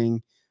bad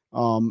thing.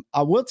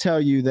 I will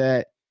tell you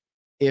that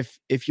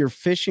if you're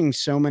fishing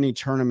so many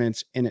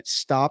tournaments and it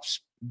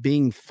stops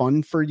being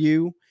fun for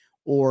you,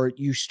 or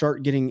you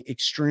start getting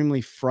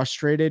extremely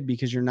frustrated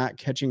because you're not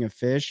catching a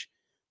fish,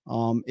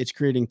 it's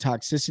creating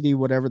toxicity,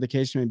 whatever the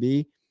case may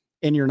be,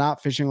 and you're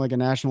not fishing like a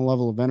national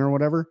level event or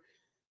whatever,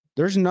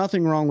 there's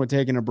nothing wrong with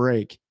taking a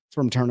break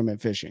from tournament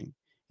fishing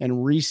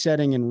and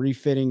resetting and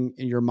refitting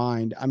your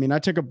mind. I mean, I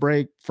took a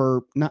break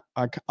for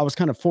I was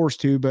kind of forced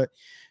to, but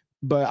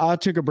I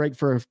took a break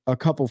for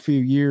a few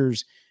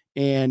years,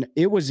 and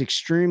it was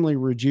extremely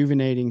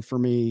rejuvenating for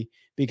me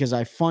because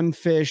I fun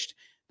fished.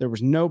 There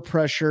was no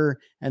pressure.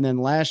 And then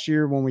last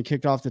year when we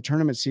kicked off the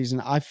tournament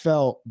season, I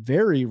felt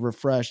very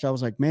refreshed. I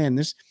was like, man,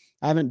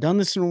 I haven't done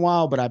this in a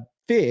while, but I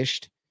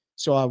fished.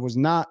 So I was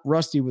not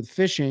rusty with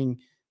fishing.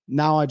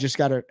 Now I just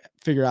got to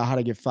figure out how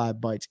to get 5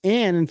 bites.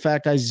 And in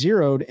fact, I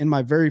zeroed in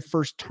my very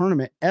first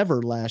tournament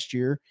ever last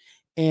year.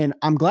 And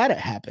I'm glad it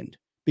happened,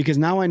 because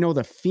now I know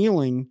the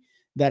feeling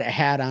that it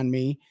had on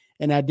me,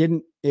 and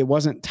it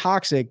wasn't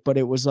toxic, but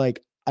it was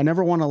like, I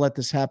never want to let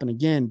this happen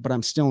again, but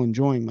I'm still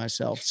enjoying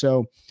myself.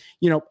 So,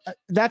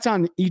 that's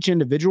on each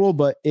individual,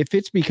 but if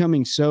it's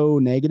becoming so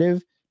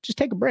negative, just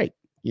take a break,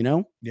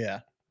 Yeah.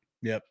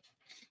 Yep.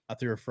 I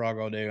threw a frog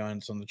all day on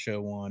the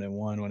show one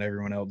when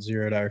everyone else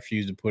zeroed. I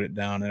refused to put it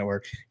down, and it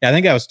worked. Yeah, I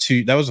think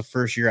that was the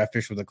first year I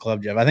fished with a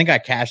club, Jeff. I think I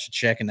cashed a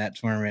check in that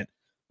tournament,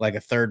 like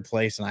a 3rd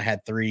place, and I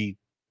had 3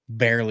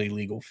 barely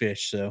legal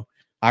fish. So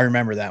I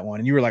remember that one.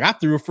 And you were like, I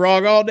threw a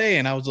frog all day,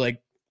 and I was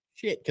like,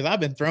 shit, because I've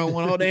been throwing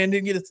one all day and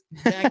didn't get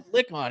a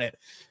lick on it.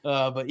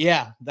 But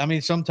yeah, I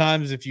mean,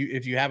 sometimes if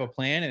you have a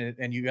plan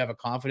and you have a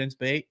confidence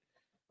bait,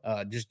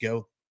 just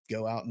go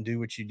out and do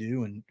what you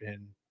do, and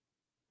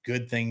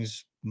good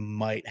things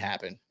might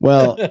happen.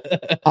 Well,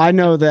 I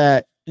know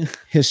that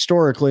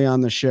historically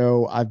on the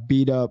show, I've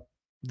beat up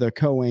the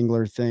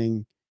co-angler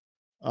thing.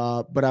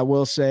 But I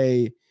will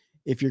say,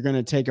 if you're going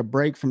to take a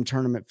break from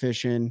tournament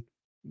fishing,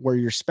 where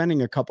you're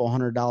spending a couple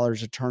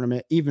 $100 a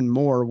tournament, even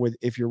more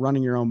if you're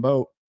running your own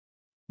boat,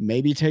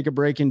 maybe take a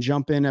break and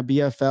jump in a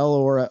BFL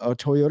or a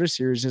Toyota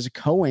Series as a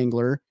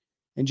co-angler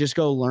and just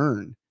go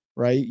learn,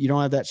 right? You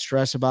don't have that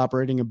stress of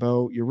operating a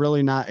boat. You're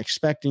really not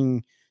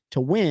expecting to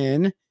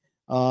win,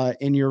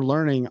 and you're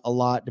learning a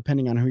lot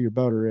depending on who your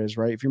boater is,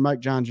 right? If you're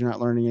Mike Johns, you're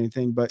not learning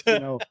anything, but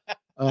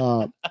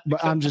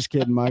but I'm just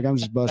kidding, Mike. I'm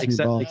just busting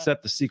your balls.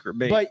 Except the secret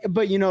bait.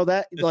 But you know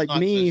that, It's like not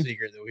me, so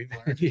secret that we've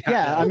learned.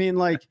 yeah. I mean,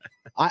 like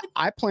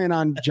I plan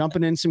on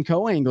jumping in some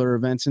co-angler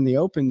events in the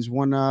opens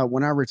when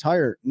I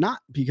retire,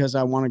 not because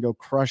I want to go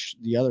crush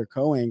the other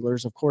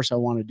co-anglers. Of course I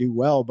want to do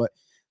well, but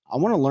I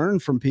want to learn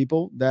from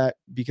people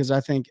because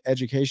I think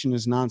education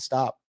is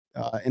nonstop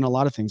in a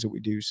lot of things that we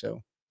do.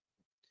 So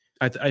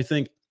I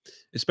think,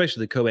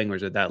 especially the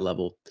co-anglers at that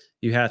level,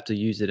 you have to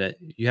use it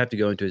you have to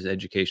go into his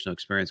educational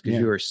experience, because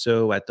you are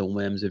so at the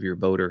whims of your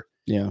boater.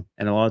 Yeah.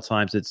 And a lot of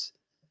times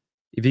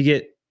if you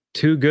get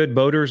two good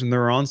boaters and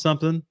they're on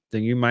something,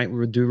 then you might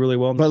do really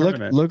well in the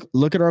tournament.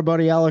 Look at our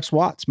buddy Alex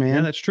Watts, man.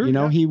 Yeah, that's true. You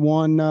know, he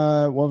won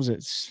what was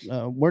it?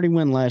 Where'd he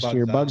win last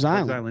year? Bugs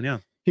Island. Yeah.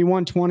 He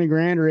won 20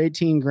 grand or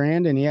 18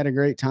 grand, and he had a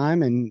great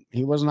time, and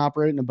he wasn't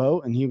operating a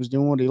boat, and he was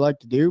doing what he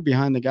liked to do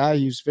behind the guy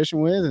he was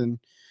fishing with, and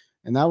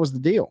that was the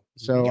deal.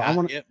 So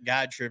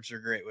guide trips are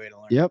a great way to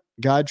learn. Yep.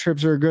 Guide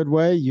trips are a good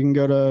way. You can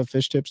go to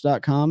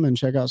fishtips.com and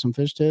check out some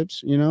fish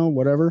tips,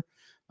 whatever.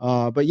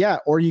 But yeah,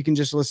 or you can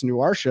just listen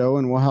to our show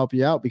and we'll help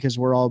you out, because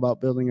we're all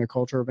about building a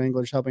culture of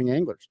anglers helping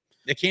anglers.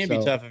 It can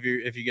be tough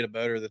if you get a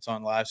boater that's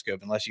on live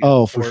scope, unless you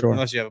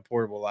unless you have a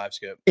portable live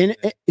scope. And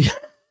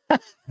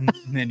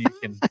then you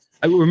can.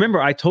 I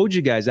remember I told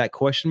you guys that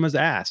question was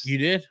asked. You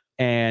did,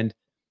 and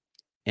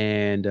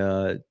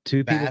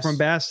two people from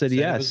Bass said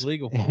yes, it was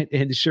legal.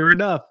 And sure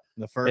enough,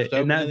 the first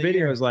in that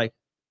video was like,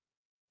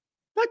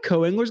 that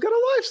co-angler's got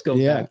a live scope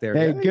back there.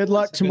 Hey, guys. good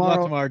luck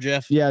tomorrow,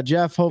 Jeff. Yeah,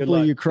 Jeff.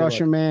 Hopefully you crush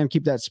her, man.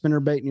 Keep that spinner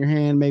bait in your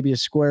hand, maybe a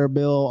square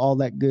bill, all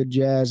that good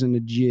jazz, and a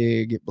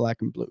jig at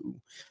Black and Blue.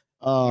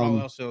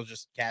 Also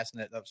just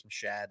casting it up some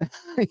shad.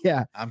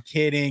 Yeah, I'm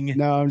kidding.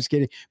 No, I'm just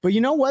kidding. But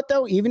you know what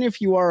though? Even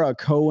if you are a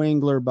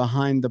co-angler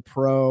behind the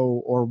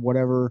pro or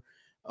whatever,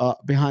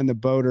 behind the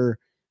boater,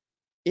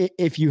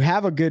 if you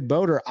have a good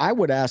boater, I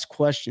would ask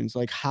questions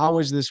like, how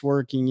is this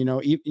working?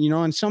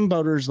 And some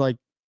boaters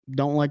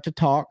don't like to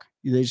talk.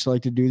 They just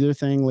like to do their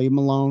thing, leave them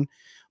alone.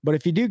 But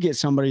if you do get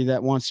somebody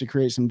that wants to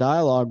create some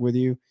dialogue with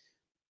you,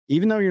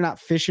 even though you're not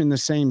fishing the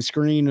same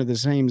screen or the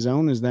same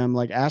zone as them,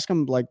 ask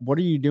them, what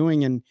are you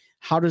doing? And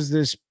how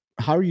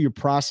are you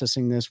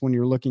processing this when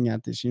you're looking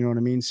at this? You know what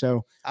I mean?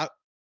 So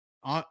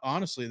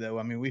honestly though,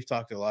 I mean, we've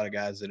talked to a lot of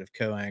guys that have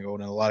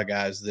co-angled and a lot of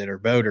guys that are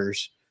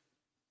boaters.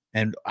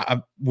 And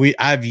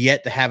I've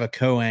yet to have a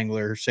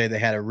co-angler say they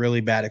had a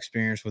really bad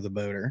experience with a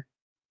boater,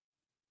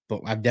 but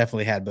I've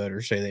definitely had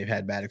boaters say they've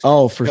had bad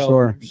experience. Oh, for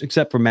sure.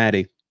 Except for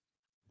Maddie.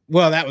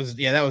 Well, that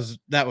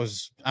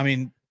was, I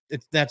mean,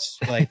 that's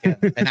like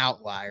an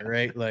outlier,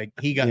 right? Like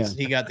he got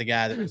the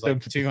guy that was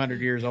like 200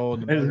 years old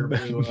and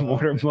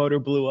the motor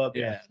blew up.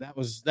 Yeah. That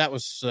was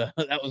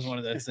one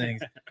of those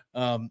things.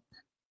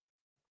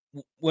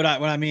 What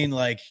I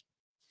mean,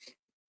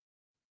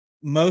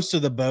 most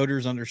of the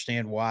boaters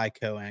understand why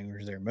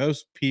co-anglers there.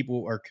 Most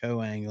people are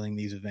co-angling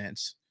these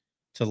events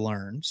to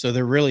learn. So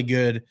they're really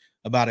good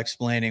about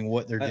explaining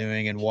what they're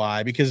doing and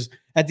why, because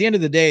at the end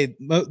of the day,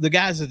 the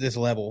guys at this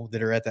level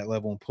that are at that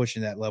level and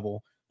pushing that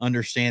level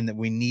understand that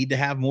we need to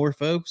have more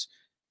folks.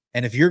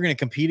 And if you're going to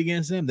compete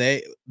against them,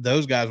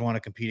 those guys want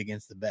to compete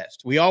against the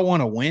best. We all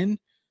want to win,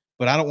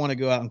 but I don't want to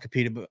go out and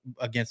compete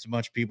against a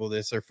bunch of people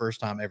that's their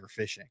first time ever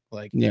fishing.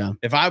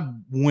 If I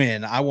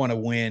win, I want to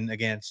win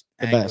against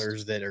the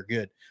anglers that are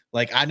good.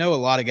 I know a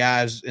lot of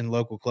guys in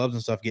local clubs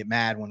and stuff get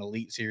mad when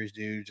Elite Series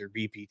dudes or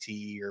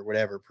BPT or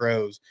whatever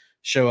pros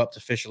show up to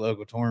fish a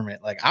local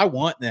tournament. I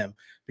want them,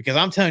 because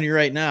I'm telling you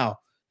right now,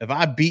 if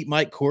I beat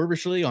Mike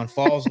Corbishley on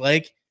Falls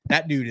Lake,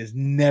 that dude is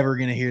never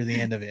going to hear the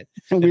end of it.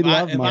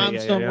 If I'm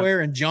somewhere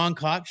and John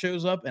Cox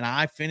shows up and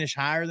I finish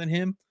higher than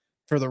him,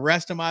 for the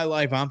rest of my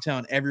life, I'm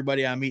telling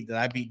everybody I meet that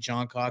I beat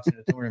John Cox in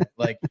a tournament.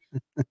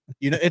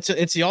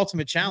 It's the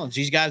ultimate challenge.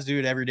 These guys do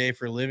it every day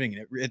for a living,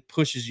 and it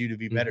pushes you to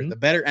be better. Mm-hmm. The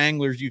better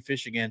anglers you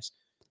fish against,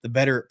 the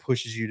better it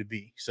pushes you to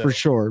be. So for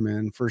sure,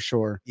 man, for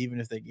sure. Even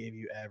if they gave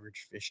you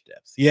average fish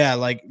depth, yeah,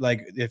 like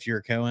if you're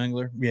a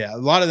co-angler, yeah, a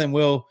lot of them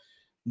will.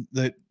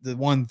 The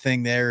one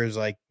thing there is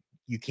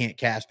you can't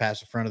cast past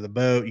the front of the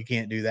boat. You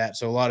can't do that.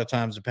 So a lot of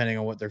times, depending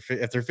on what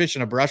if they're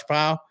fishing a brush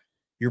pile,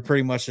 you're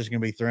pretty much just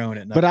going to be throwing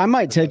it. But I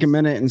might take a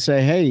minute and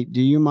say, hey,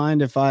 do you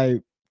mind if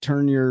I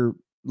turn your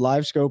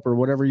live scope or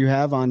whatever you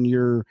have on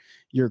your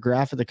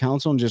graph at the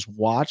console and just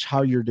watch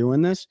how you're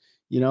doing this?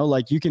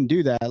 Like you can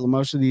do that.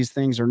 Most of these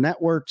things are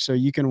networked, so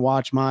you can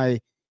watch my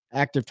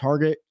active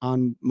target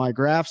on my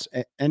graphs,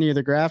 any of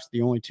the graphs,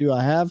 the only 2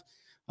 I have,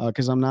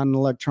 because I'm not an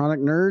electronic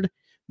nerd.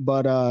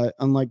 But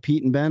unlike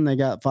Pete and Ben, they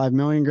got 5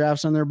 million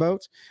graphs on their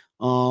boats.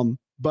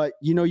 But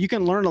you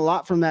can learn a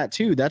lot from that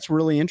too. That's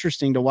really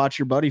interesting to watch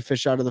your buddy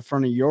fish out of the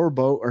front of your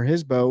boat or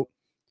his boat,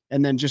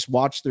 and then just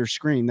watch their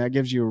screen. That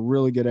gives you a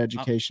really good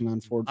education on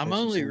Ford. I'm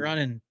only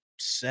running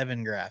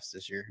 7 graphs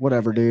this year.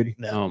 Whatever, dude.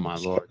 No, oh my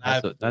Lord,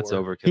 that's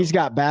overkill. He's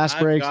got bass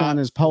brakes on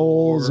his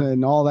poles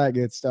and all that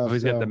good stuff. Oh,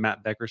 he's got the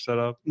Matt Becker set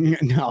up.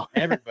 No,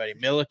 everybody,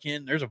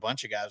 Milliken. There's a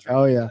bunch of guys.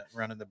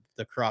 Running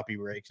the crappie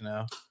brakes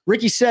now.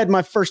 Ricky said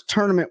my first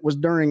tournament was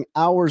during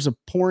hours of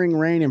pouring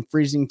rain and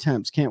freezing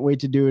temps. Can't wait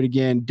to do it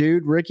again,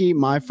 dude. Ricky,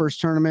 my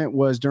first tournament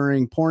was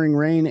during pouring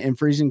rain and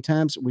freezing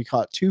temps. We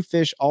caught 2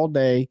 fish all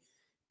day,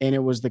 and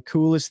it was the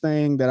coolest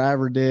thing that I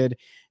ever did.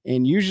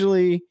 And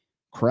usually,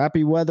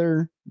 crappy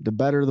weather, the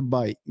better the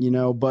bite,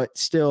 but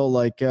still,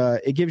 like,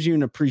 it gives you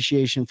an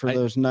appreciation for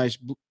those nice,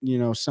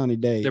 sunny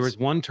days. There was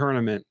one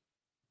tournament,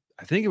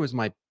 I think it was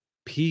my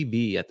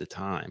PB at the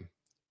time.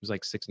 It was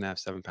like 6.5,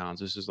 7 pounds.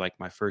 This is like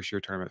my first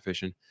year tournament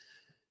fishing.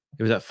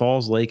 It was at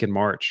Falls Lake in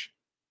March,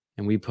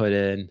 and we put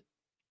in,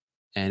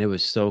 and it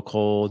was so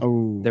cold.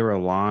 Oh, There were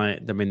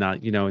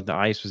the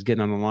ice was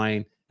getting on the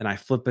line, and I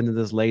flip into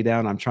this lay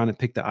down. I'm trying to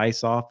pick the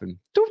ice off, and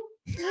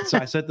so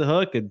I set the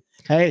hook, and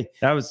hey,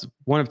 that was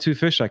one of 2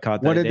 fish I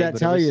caught. What did that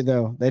tell you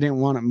though? They didn't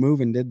want it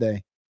moving, did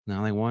they?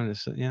 No, they wanted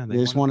to. Yeah, they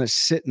just want it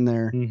sitting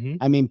there. Mm-hmm.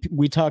 I mean,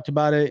 we talked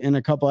about it in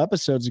a couple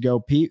episodes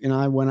ago. Pete and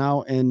I went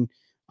out, and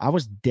I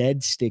was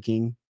dead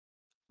sticking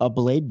a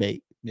blade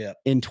bait. Yeah,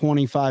 in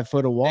 25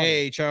 foot of water.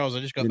 Hey, Charles, I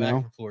just got back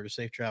from Florida.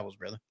 Safe travels,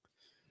 brother.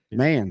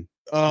 Man.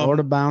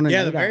 Florida bound.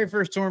 Yeah, the very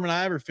first tournament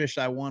I ever fished,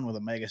 I won with a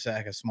mega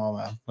sack of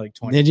smallmouth, like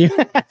 20. Did you?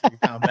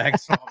 Pound bag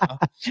of smallmouth,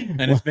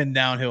 and it's been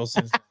downhill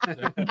since.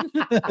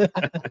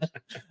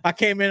 I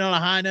came in on a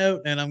high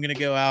note, and I'm gonna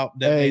go out.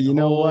 Hey, you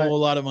know what? A whole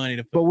lot of money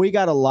to. But we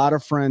got a lot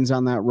of friends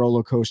on that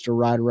roller coaster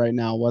ride right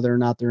now, whether or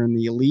not they're in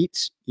the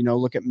elites.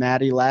 Look at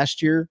Maddie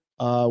last year.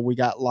 We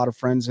got a lot of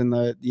friends in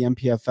the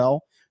MPFL.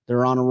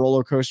 They're on a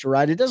roller coaster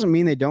ride. It doesn't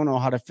mean they don't know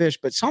how to fish,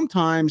 but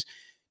sometimes.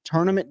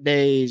 Tournament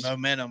days,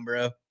 momentum,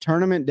 bro.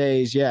 Tournament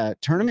days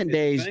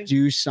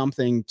do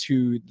something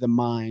to the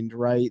mind,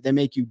 right? They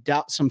make you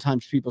doubt.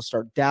 Sometimes people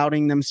start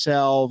doubting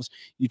themselves.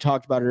 You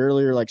talked about it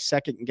earlier, like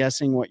second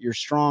guessing what you're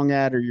strong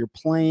at or your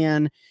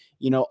plan,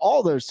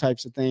 all those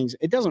types of things.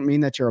 It doesn't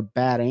mean that you're a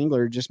bad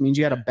angler. It just means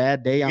you had a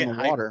bad day on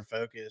the water.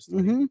 Focused,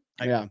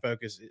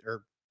 hyper-focus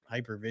or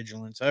hyper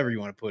vigilance, however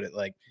you want to put it.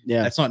 Like,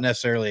 that's not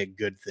necessarily a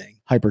good thing.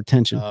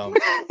 Hypertension.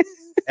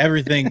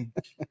 Everything.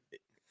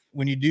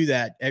 When you do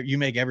that, you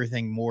make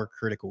everything more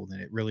critical than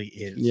it really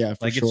is. Yeah,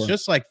 like sure. It's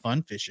just like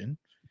fun fishing.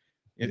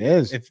 It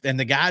is. And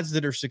the guys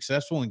that are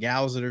successful and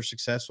gals that are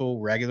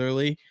successful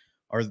regularly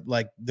are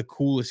like the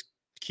coolest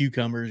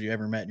cucumbers you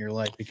ever met in your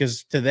life,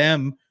 because to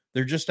them,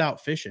 they're just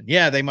out fishing.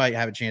 Yeah, they might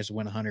have a chance to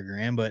win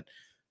 $100,000, but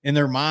in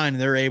their mind,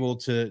 they're able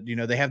to,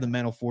 they have the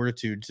mental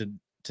fortitude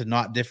to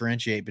not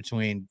differentiate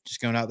between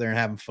just going out there and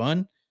having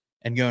fun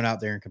and going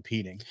out there and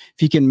competing.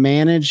 If you can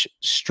manage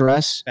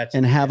stress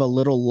and have a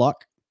little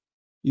luck,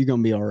 you're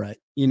going to be all right.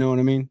 You know what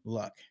I mean?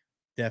 Luck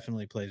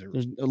definitely plays a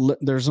role.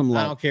 There's some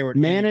luck. I don't care what.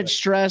 Manage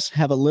stress,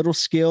 have a little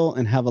skill,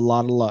 and have a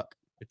lot of luck.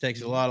 It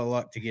takes a lot of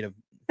luck to get a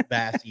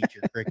bass eat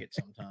your cricket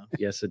sometimes.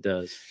 Yes, it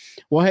does.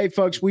 Well, hey,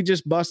 folks, we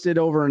just busted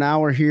over an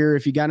hour here.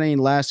 If you got any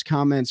last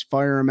comments,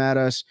 fire them at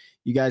us.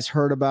 You guys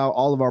heard about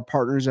all of our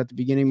partners at the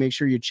beginning. Make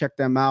sure you check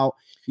them out.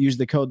 Use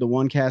the code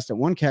TheOneCast at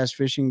OneCast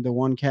Fishing, the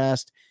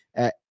OneCast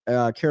at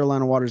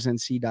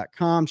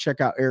CarolinaWatersNC.com.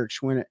 Check out Eric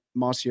Schwinn at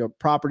Mossy Oak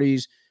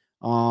Properties.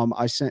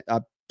 I said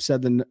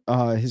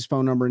his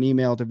phone number and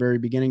email at the very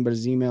beginning, but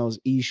his email is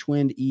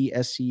eschwind,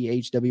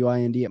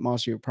 ESCHWIND at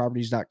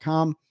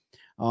mossyoakproperties.com.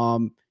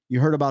 You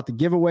heard about the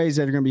giveaways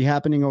that are going to be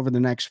happening over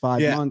the next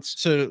 5 months.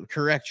 So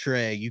correct,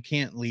 Trey, you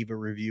can't leave a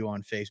review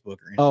on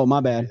Facebook or anything. Oh, my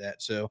bad.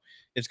 That. So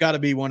it's got to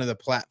be one of the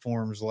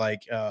platforms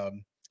like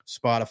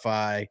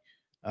Spotify.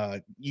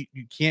 You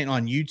can't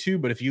on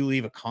YouTube, but if you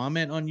leave a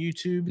comment on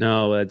YouTube,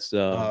 no,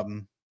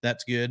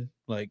 that's good.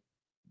 Like,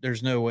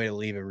 there's no way to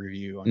leave a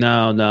review.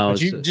 No.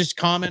 You just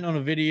comment on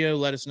a video.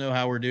 Let us know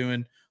how we're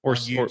doing on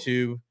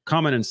YouTube. Or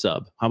comment and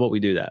sub. How about we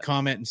do that?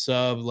 Comment and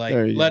sub. Like,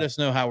 let us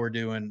know how we're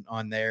doing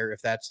on there.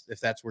 If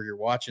that's where you're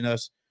watching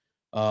us.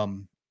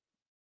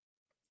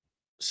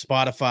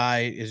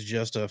 Spotify is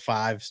just a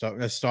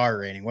 5-star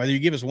rating. Whether you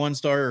give us 1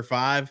 star or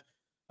 5,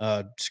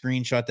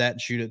 screenshot that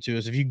and shoot it to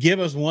us. If you give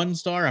us 1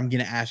 star, I'm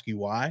going to ask you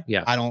why.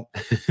 Yeah.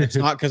 It's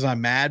not because I'm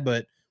mad,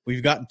 but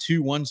we've gotten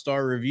 2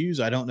 1-star reviews.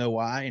 I don't know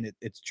why, and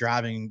it's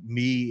driving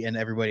me and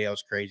everybody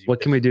else crazy.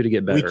 What can we do to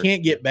get better? We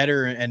can't get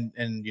better, and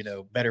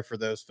better for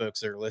those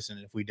folks that are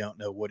listening if we don't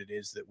know what it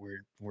is that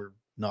we're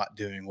not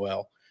doing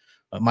well.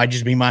 It might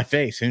just be my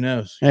face. Who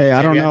knows? Hey,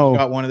 I don't know. I've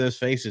got one of those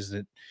faces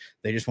that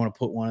they just want to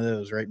put one of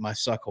those right in my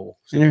suck hole.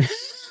 So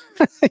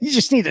You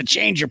just need to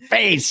change your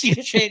face. You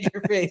change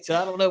your face.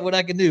 I don't know what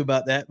I can do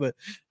about that, but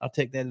I'll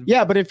take that.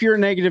 Yeah, but if you're a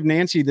negative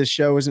Nancy, this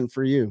show isn't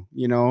for you.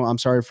 You know, I'm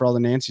sorry for all the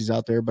Nancys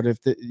out there, but if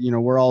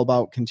we're all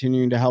about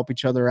continuing to help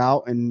each other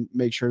out and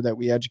make sure that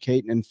we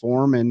educate and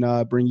inform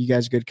and bring you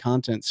guys good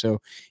content.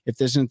 So if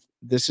this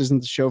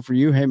isn't the show for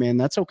you, hey man,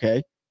 that's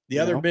okay. The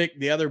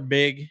other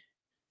big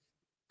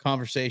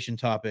conversation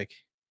topic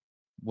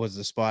was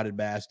the spotted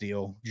bass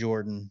deal,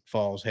 Jordan,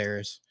 Falls,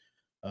 Harris,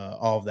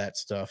 all of that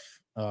stuff.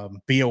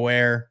 Be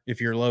aware if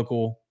you're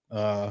local,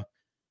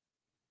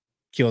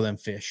 kill them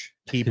fish,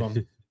 keep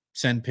them,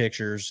 send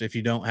pictures. If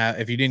you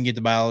didn't get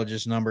the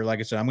biologist number, like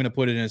I said, I'm going to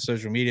put it in a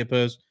social media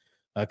post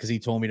because he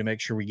told me to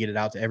make sure we get it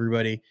out to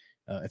everybody.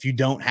 If you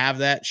don't have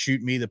that,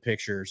 shoot me the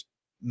pictures.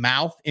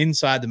 Mouth,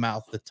 inside the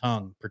mouth, the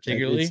tongue,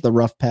 particularly. It's the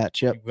rough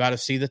patch. Yep. You've got to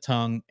see the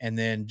tongue, and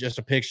then just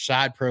a picture,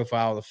 side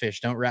profile of the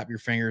fish. Don't wrap your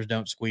fingers,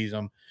 don't squeeze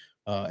them.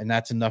 And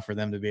that's enough for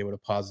them to be able to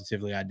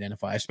positively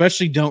identify.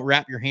 Especially don't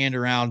wrap your hand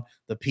around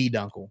the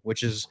peduncle,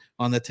 which is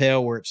on the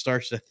tail where it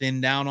starts to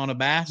thin down on a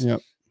bass. Yep.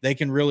 They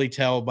can really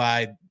tell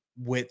by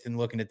width and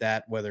looking at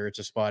that whether it's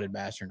a spotted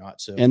bass or not.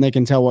 So, and they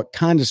can tell what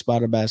kind of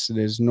spotted bass it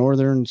is,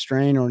 northern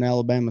strain or an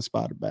Alabama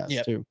spotted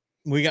bass too.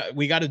 We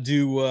got to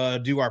do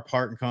our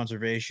part in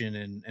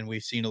conservation, and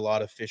we've seen a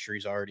lot of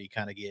fisheries already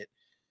kind of get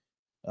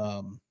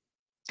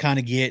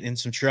in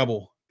some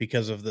trouble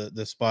because of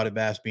the spotted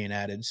bass being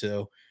added.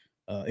 So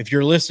if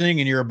you're listening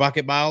and you're a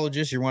bucket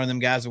biologist, you're one of them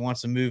guys that wants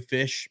to move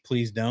fish,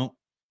 please don't.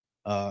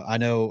 I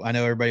know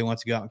everybody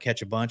wants to go out and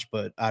catch a bunch,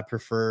 but I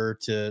prefer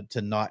to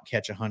not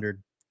catch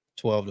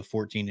 112 to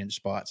 14 inch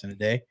spots in a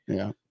day.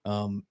 Yeah.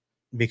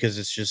 Because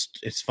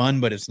it's fun,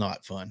 but it's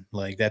not fun.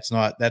 Like that's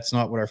not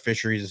what our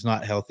fisheries. It's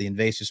not healthy.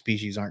 Invasive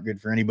species aren't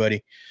good for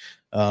anybody.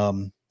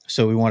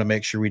 So we want to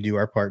make sure we do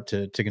our part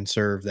to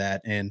conserve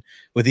that. And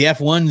with the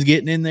F1s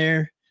getting in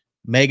there,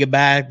 mega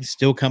bag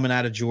still coming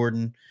out of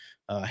Jordan,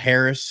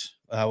 Harris.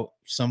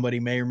 Somebody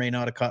may or may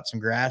not have caught some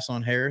grass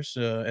on Harris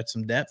at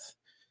some depth.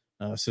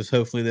 So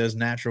hopefully those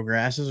natural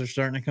grasses are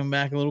starting to come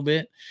back a little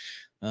bit.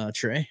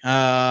 Trey,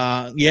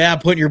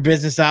 putting your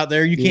business out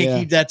there. You can't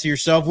keep that to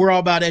yourself. We're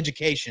all about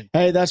education.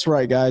 Hey, that's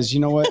right, guys.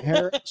 You know what?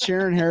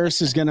 Sharon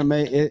Harris is going to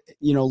make it.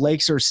 You know,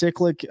 lakes are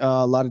cyclic.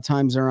 A lot of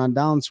times they're on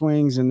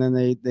downswings and then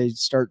they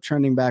start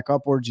trending back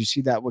upwards. You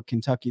see that with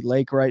Kentucky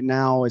Lake right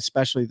now,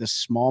 especially the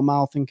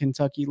smallmouth in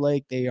Kentucky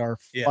Lake. They are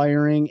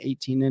firing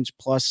 18-inch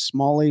plus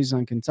smallies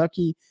on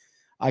Kentucky.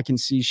 I can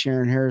see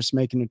Sharon Harris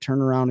making a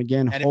turnaround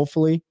again, and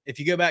hopefully. If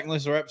you go back and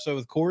listen to our episode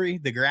with Corey,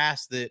 the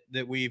grass that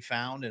we've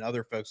found and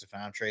other folks have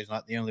found, Trey's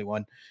not the only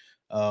one,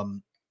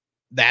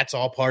 that's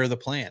all part of the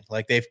plan.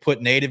 Like they've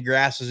put native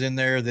grasses in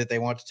there that they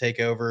want to take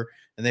over,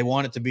 and they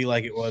want it to be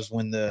like it was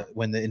when the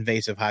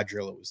invasive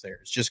hydrilla was there.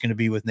 It's just going to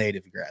be with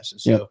native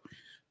grasses. So,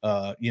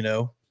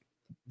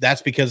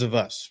 that's because of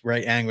us,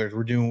 right? Anglers,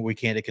 we're doing what we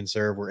can to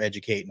conserve. We're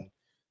educating.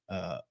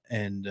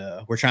 And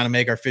we're trying to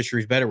make our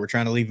fisheries better. We're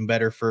trying to leave them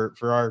better for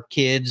our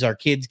kids, our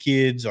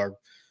kids, our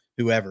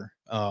whoever.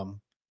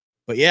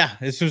 But yeah,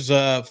 this was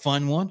a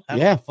fun one. I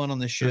had fun on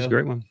this show. It was a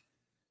great one.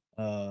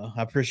 I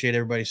appreciate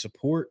everybody's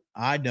support.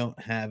 I don't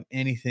have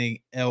anything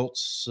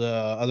else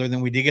other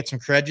than we did get some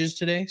credges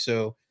today.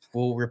 So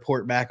we'll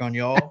report back on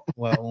y'all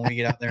when we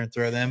get out there and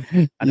throw them.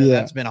 I know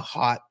that's been a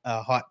hot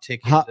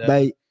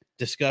ticket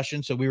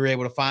discussion. So we were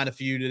able to find a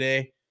few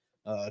today.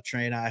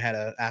 Trey and I had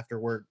an after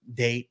work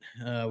date.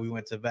 We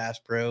went to Bass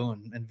Pro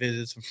and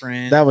visited some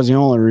friends. That was the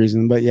only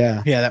reason, but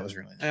yeah, that was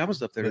really nice. Hey, I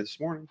was up there this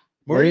morning.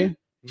 Were you?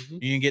 Mm-hmm. You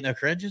didn't get no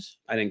credges?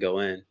 I didn't go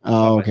in.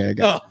 Oh, okay. I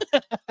got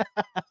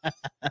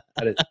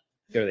I did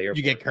go to the airport.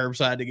 You get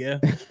curbside to go?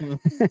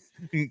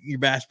 Your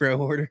Bass Pro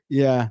order?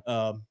 Yeah.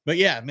 But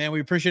yeah, man, we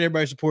appreciate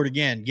everybody's support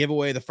again.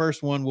 Giveaway. The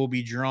first one will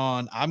be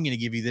drawn. I'm going to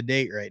give you the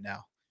date right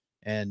now.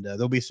 And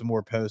there'll be some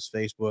more posts,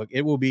 Facebook.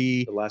 It will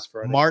be the last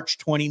Friday, March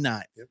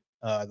 29th. Yep.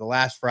 The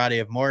last Friday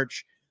of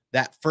March.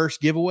 That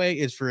first giveaway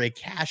is for a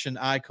Cash and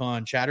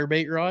Icon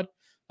chatterbait rod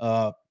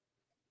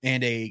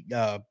and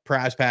a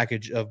prize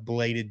package of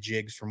bladed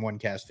jigs from One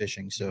Cast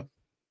Fishing. So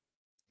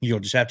you'll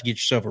just have to get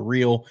yourself a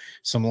reel,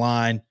 some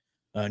line,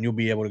 and you'll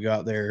be able to go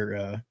out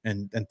there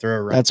and throw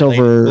around. That's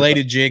over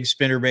bladed jigs,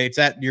 spinner baits.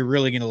 That you're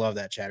really going to love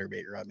that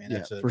chatterbait rod, man.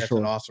 That's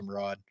an awesome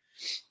rod.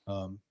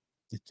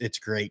 It's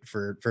great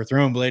for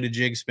throwing bladed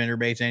jigs, spinner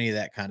baits, any of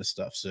that kind of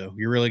stuff. So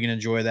you're really going to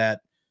enjoy that.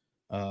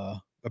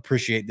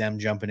 Appreciate them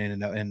jumping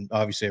in and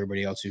obviously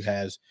everybody else who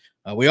has.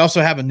 We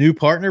also have a new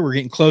partner. We're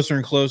getting closer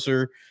and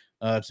closer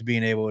to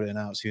being able to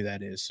announce who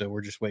that is. So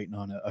we're just waiting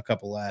on a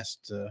couple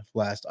last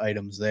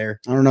items there.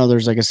 I don't know.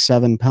 There's like a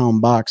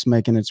 7-pound box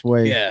making its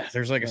way. Yeah,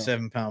 there's like a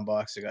 7-pound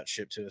box that got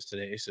shipped to us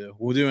today. So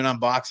we'll do an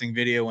unboxing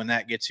video when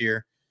that gets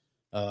here.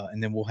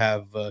 And then we'll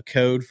have a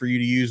code for you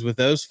to use with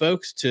those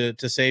folks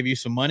to save you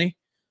some money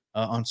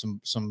on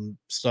some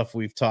stuff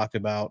we've talked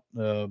about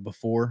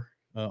before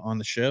on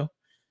the show.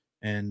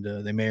 And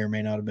they may or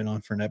may not have been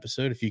on for an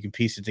episode. If you can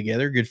piece it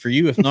together, good for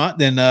you. If not,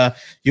 then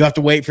you have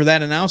to wait for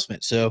that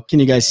announcement. So can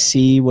you guys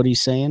see what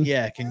he's saying?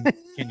 Yeah. Can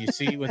you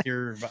see with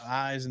your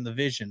eyes and the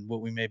vision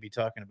what we may be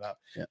talking about?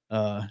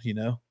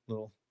 Yeah.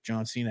 Little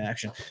John Cena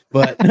action.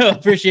 But no,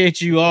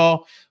 appreciate you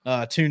all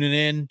tuning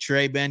in.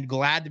 Trey, Ben,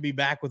 glad to be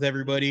back with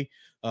everybody.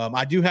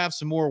 I do have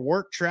some more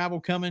work travel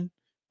coming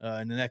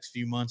in the next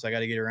few months. I got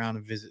to get around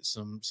and visit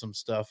some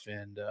stuff,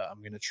 and I'm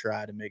going to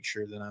try to make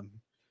sure that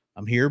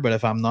I'm here. But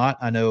if I'm not,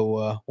 I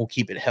know we'll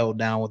keep it held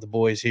down with the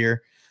boys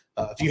here.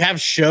 If you have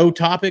show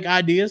topic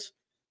ideas,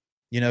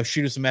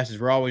 shoot us a message.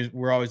 We're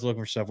always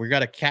looking for stuff. We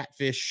got a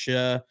catfish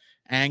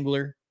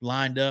angler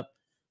lined up.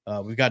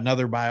 We've got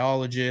another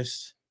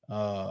biologist.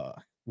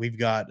 We've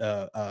got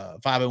a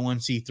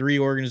 501c3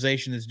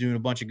 organization that's doing a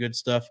bunch of good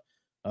stuff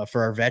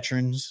for our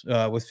veterans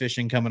with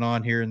fishing coming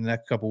on here in the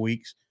next couple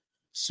weeks.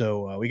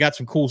 So we got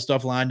some cool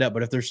stuff lined up.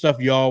 But if there's stuff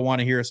y'all want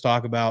to hear us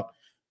talk about,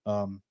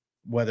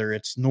 whether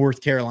it's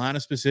North Carolina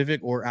specific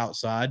or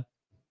outside,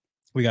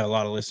 we got a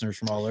lot of listeners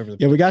from all over the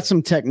place. Yeah, we got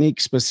some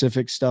technique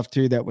specific stuff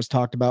too that was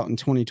talked about in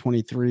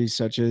 2023,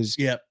 such as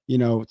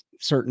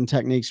certain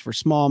techniques for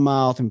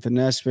smallmouth and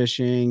finesse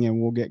fishing,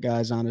 and we'll get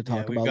guys on to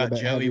talk about. We've got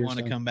Joey want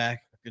to come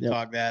back and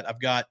talk that.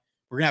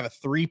 We're gonna have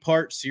a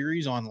 3-part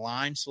series on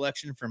line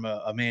selection from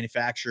a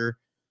manufacturer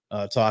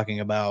talking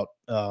about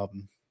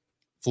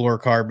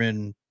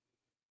fluorocarbon,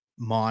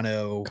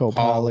 mono,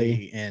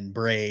 poly, and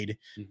braid,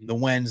 the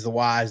whens, the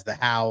whys, the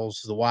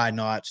hows, the why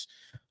nots,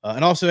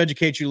 and also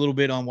educate you a little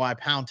bit on why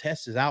pound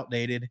test is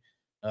outdated,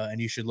 and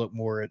you should look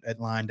more at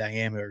line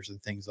diameters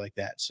and things like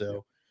that.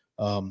 So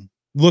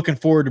looking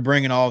forward to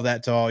bringing all of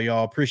that to all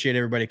y'all. Appreciate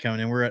everybody coming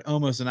in. We're at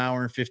almost an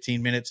hour and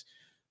 15 minutes.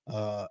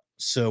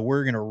 So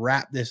we're going to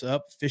wrap this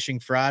up. Fishing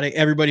Friday.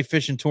 Everybody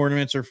fishing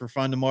tournaments are for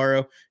fun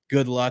tomorrow.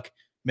 Good luck.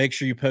 Make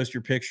sure you post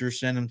your pictures,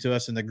 send them to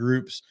us in the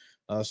groups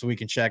so we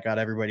can check out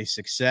everybody's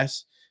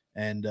success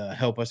and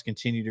help us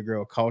continue to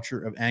grow a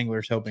culture of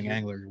anglers helping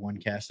anglers one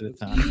cast at a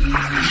time.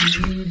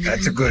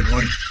 That's a good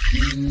one.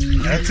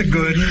 That's a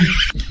good one.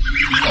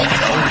 Oh,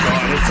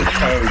 God, it's a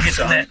toad,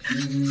 son.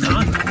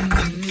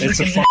 It's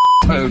a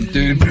toad,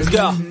 dude. Let's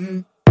go.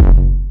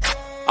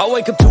 I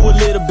wake up to a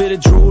little bit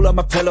of drool on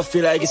my pillow,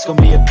 feel like it's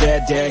gonna be a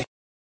bad day.